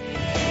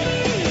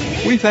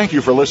 We thank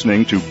you for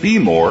listening to Be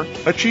More,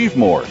 Achieve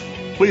More.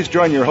 Please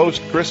join your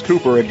host, Chris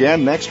Cooper,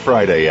 again next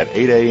Friday at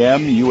 8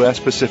 a.m. U.S.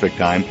 Pacific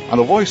Time on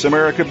the Voice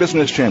America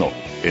Business Channel.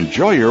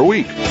 Enjoy your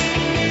week.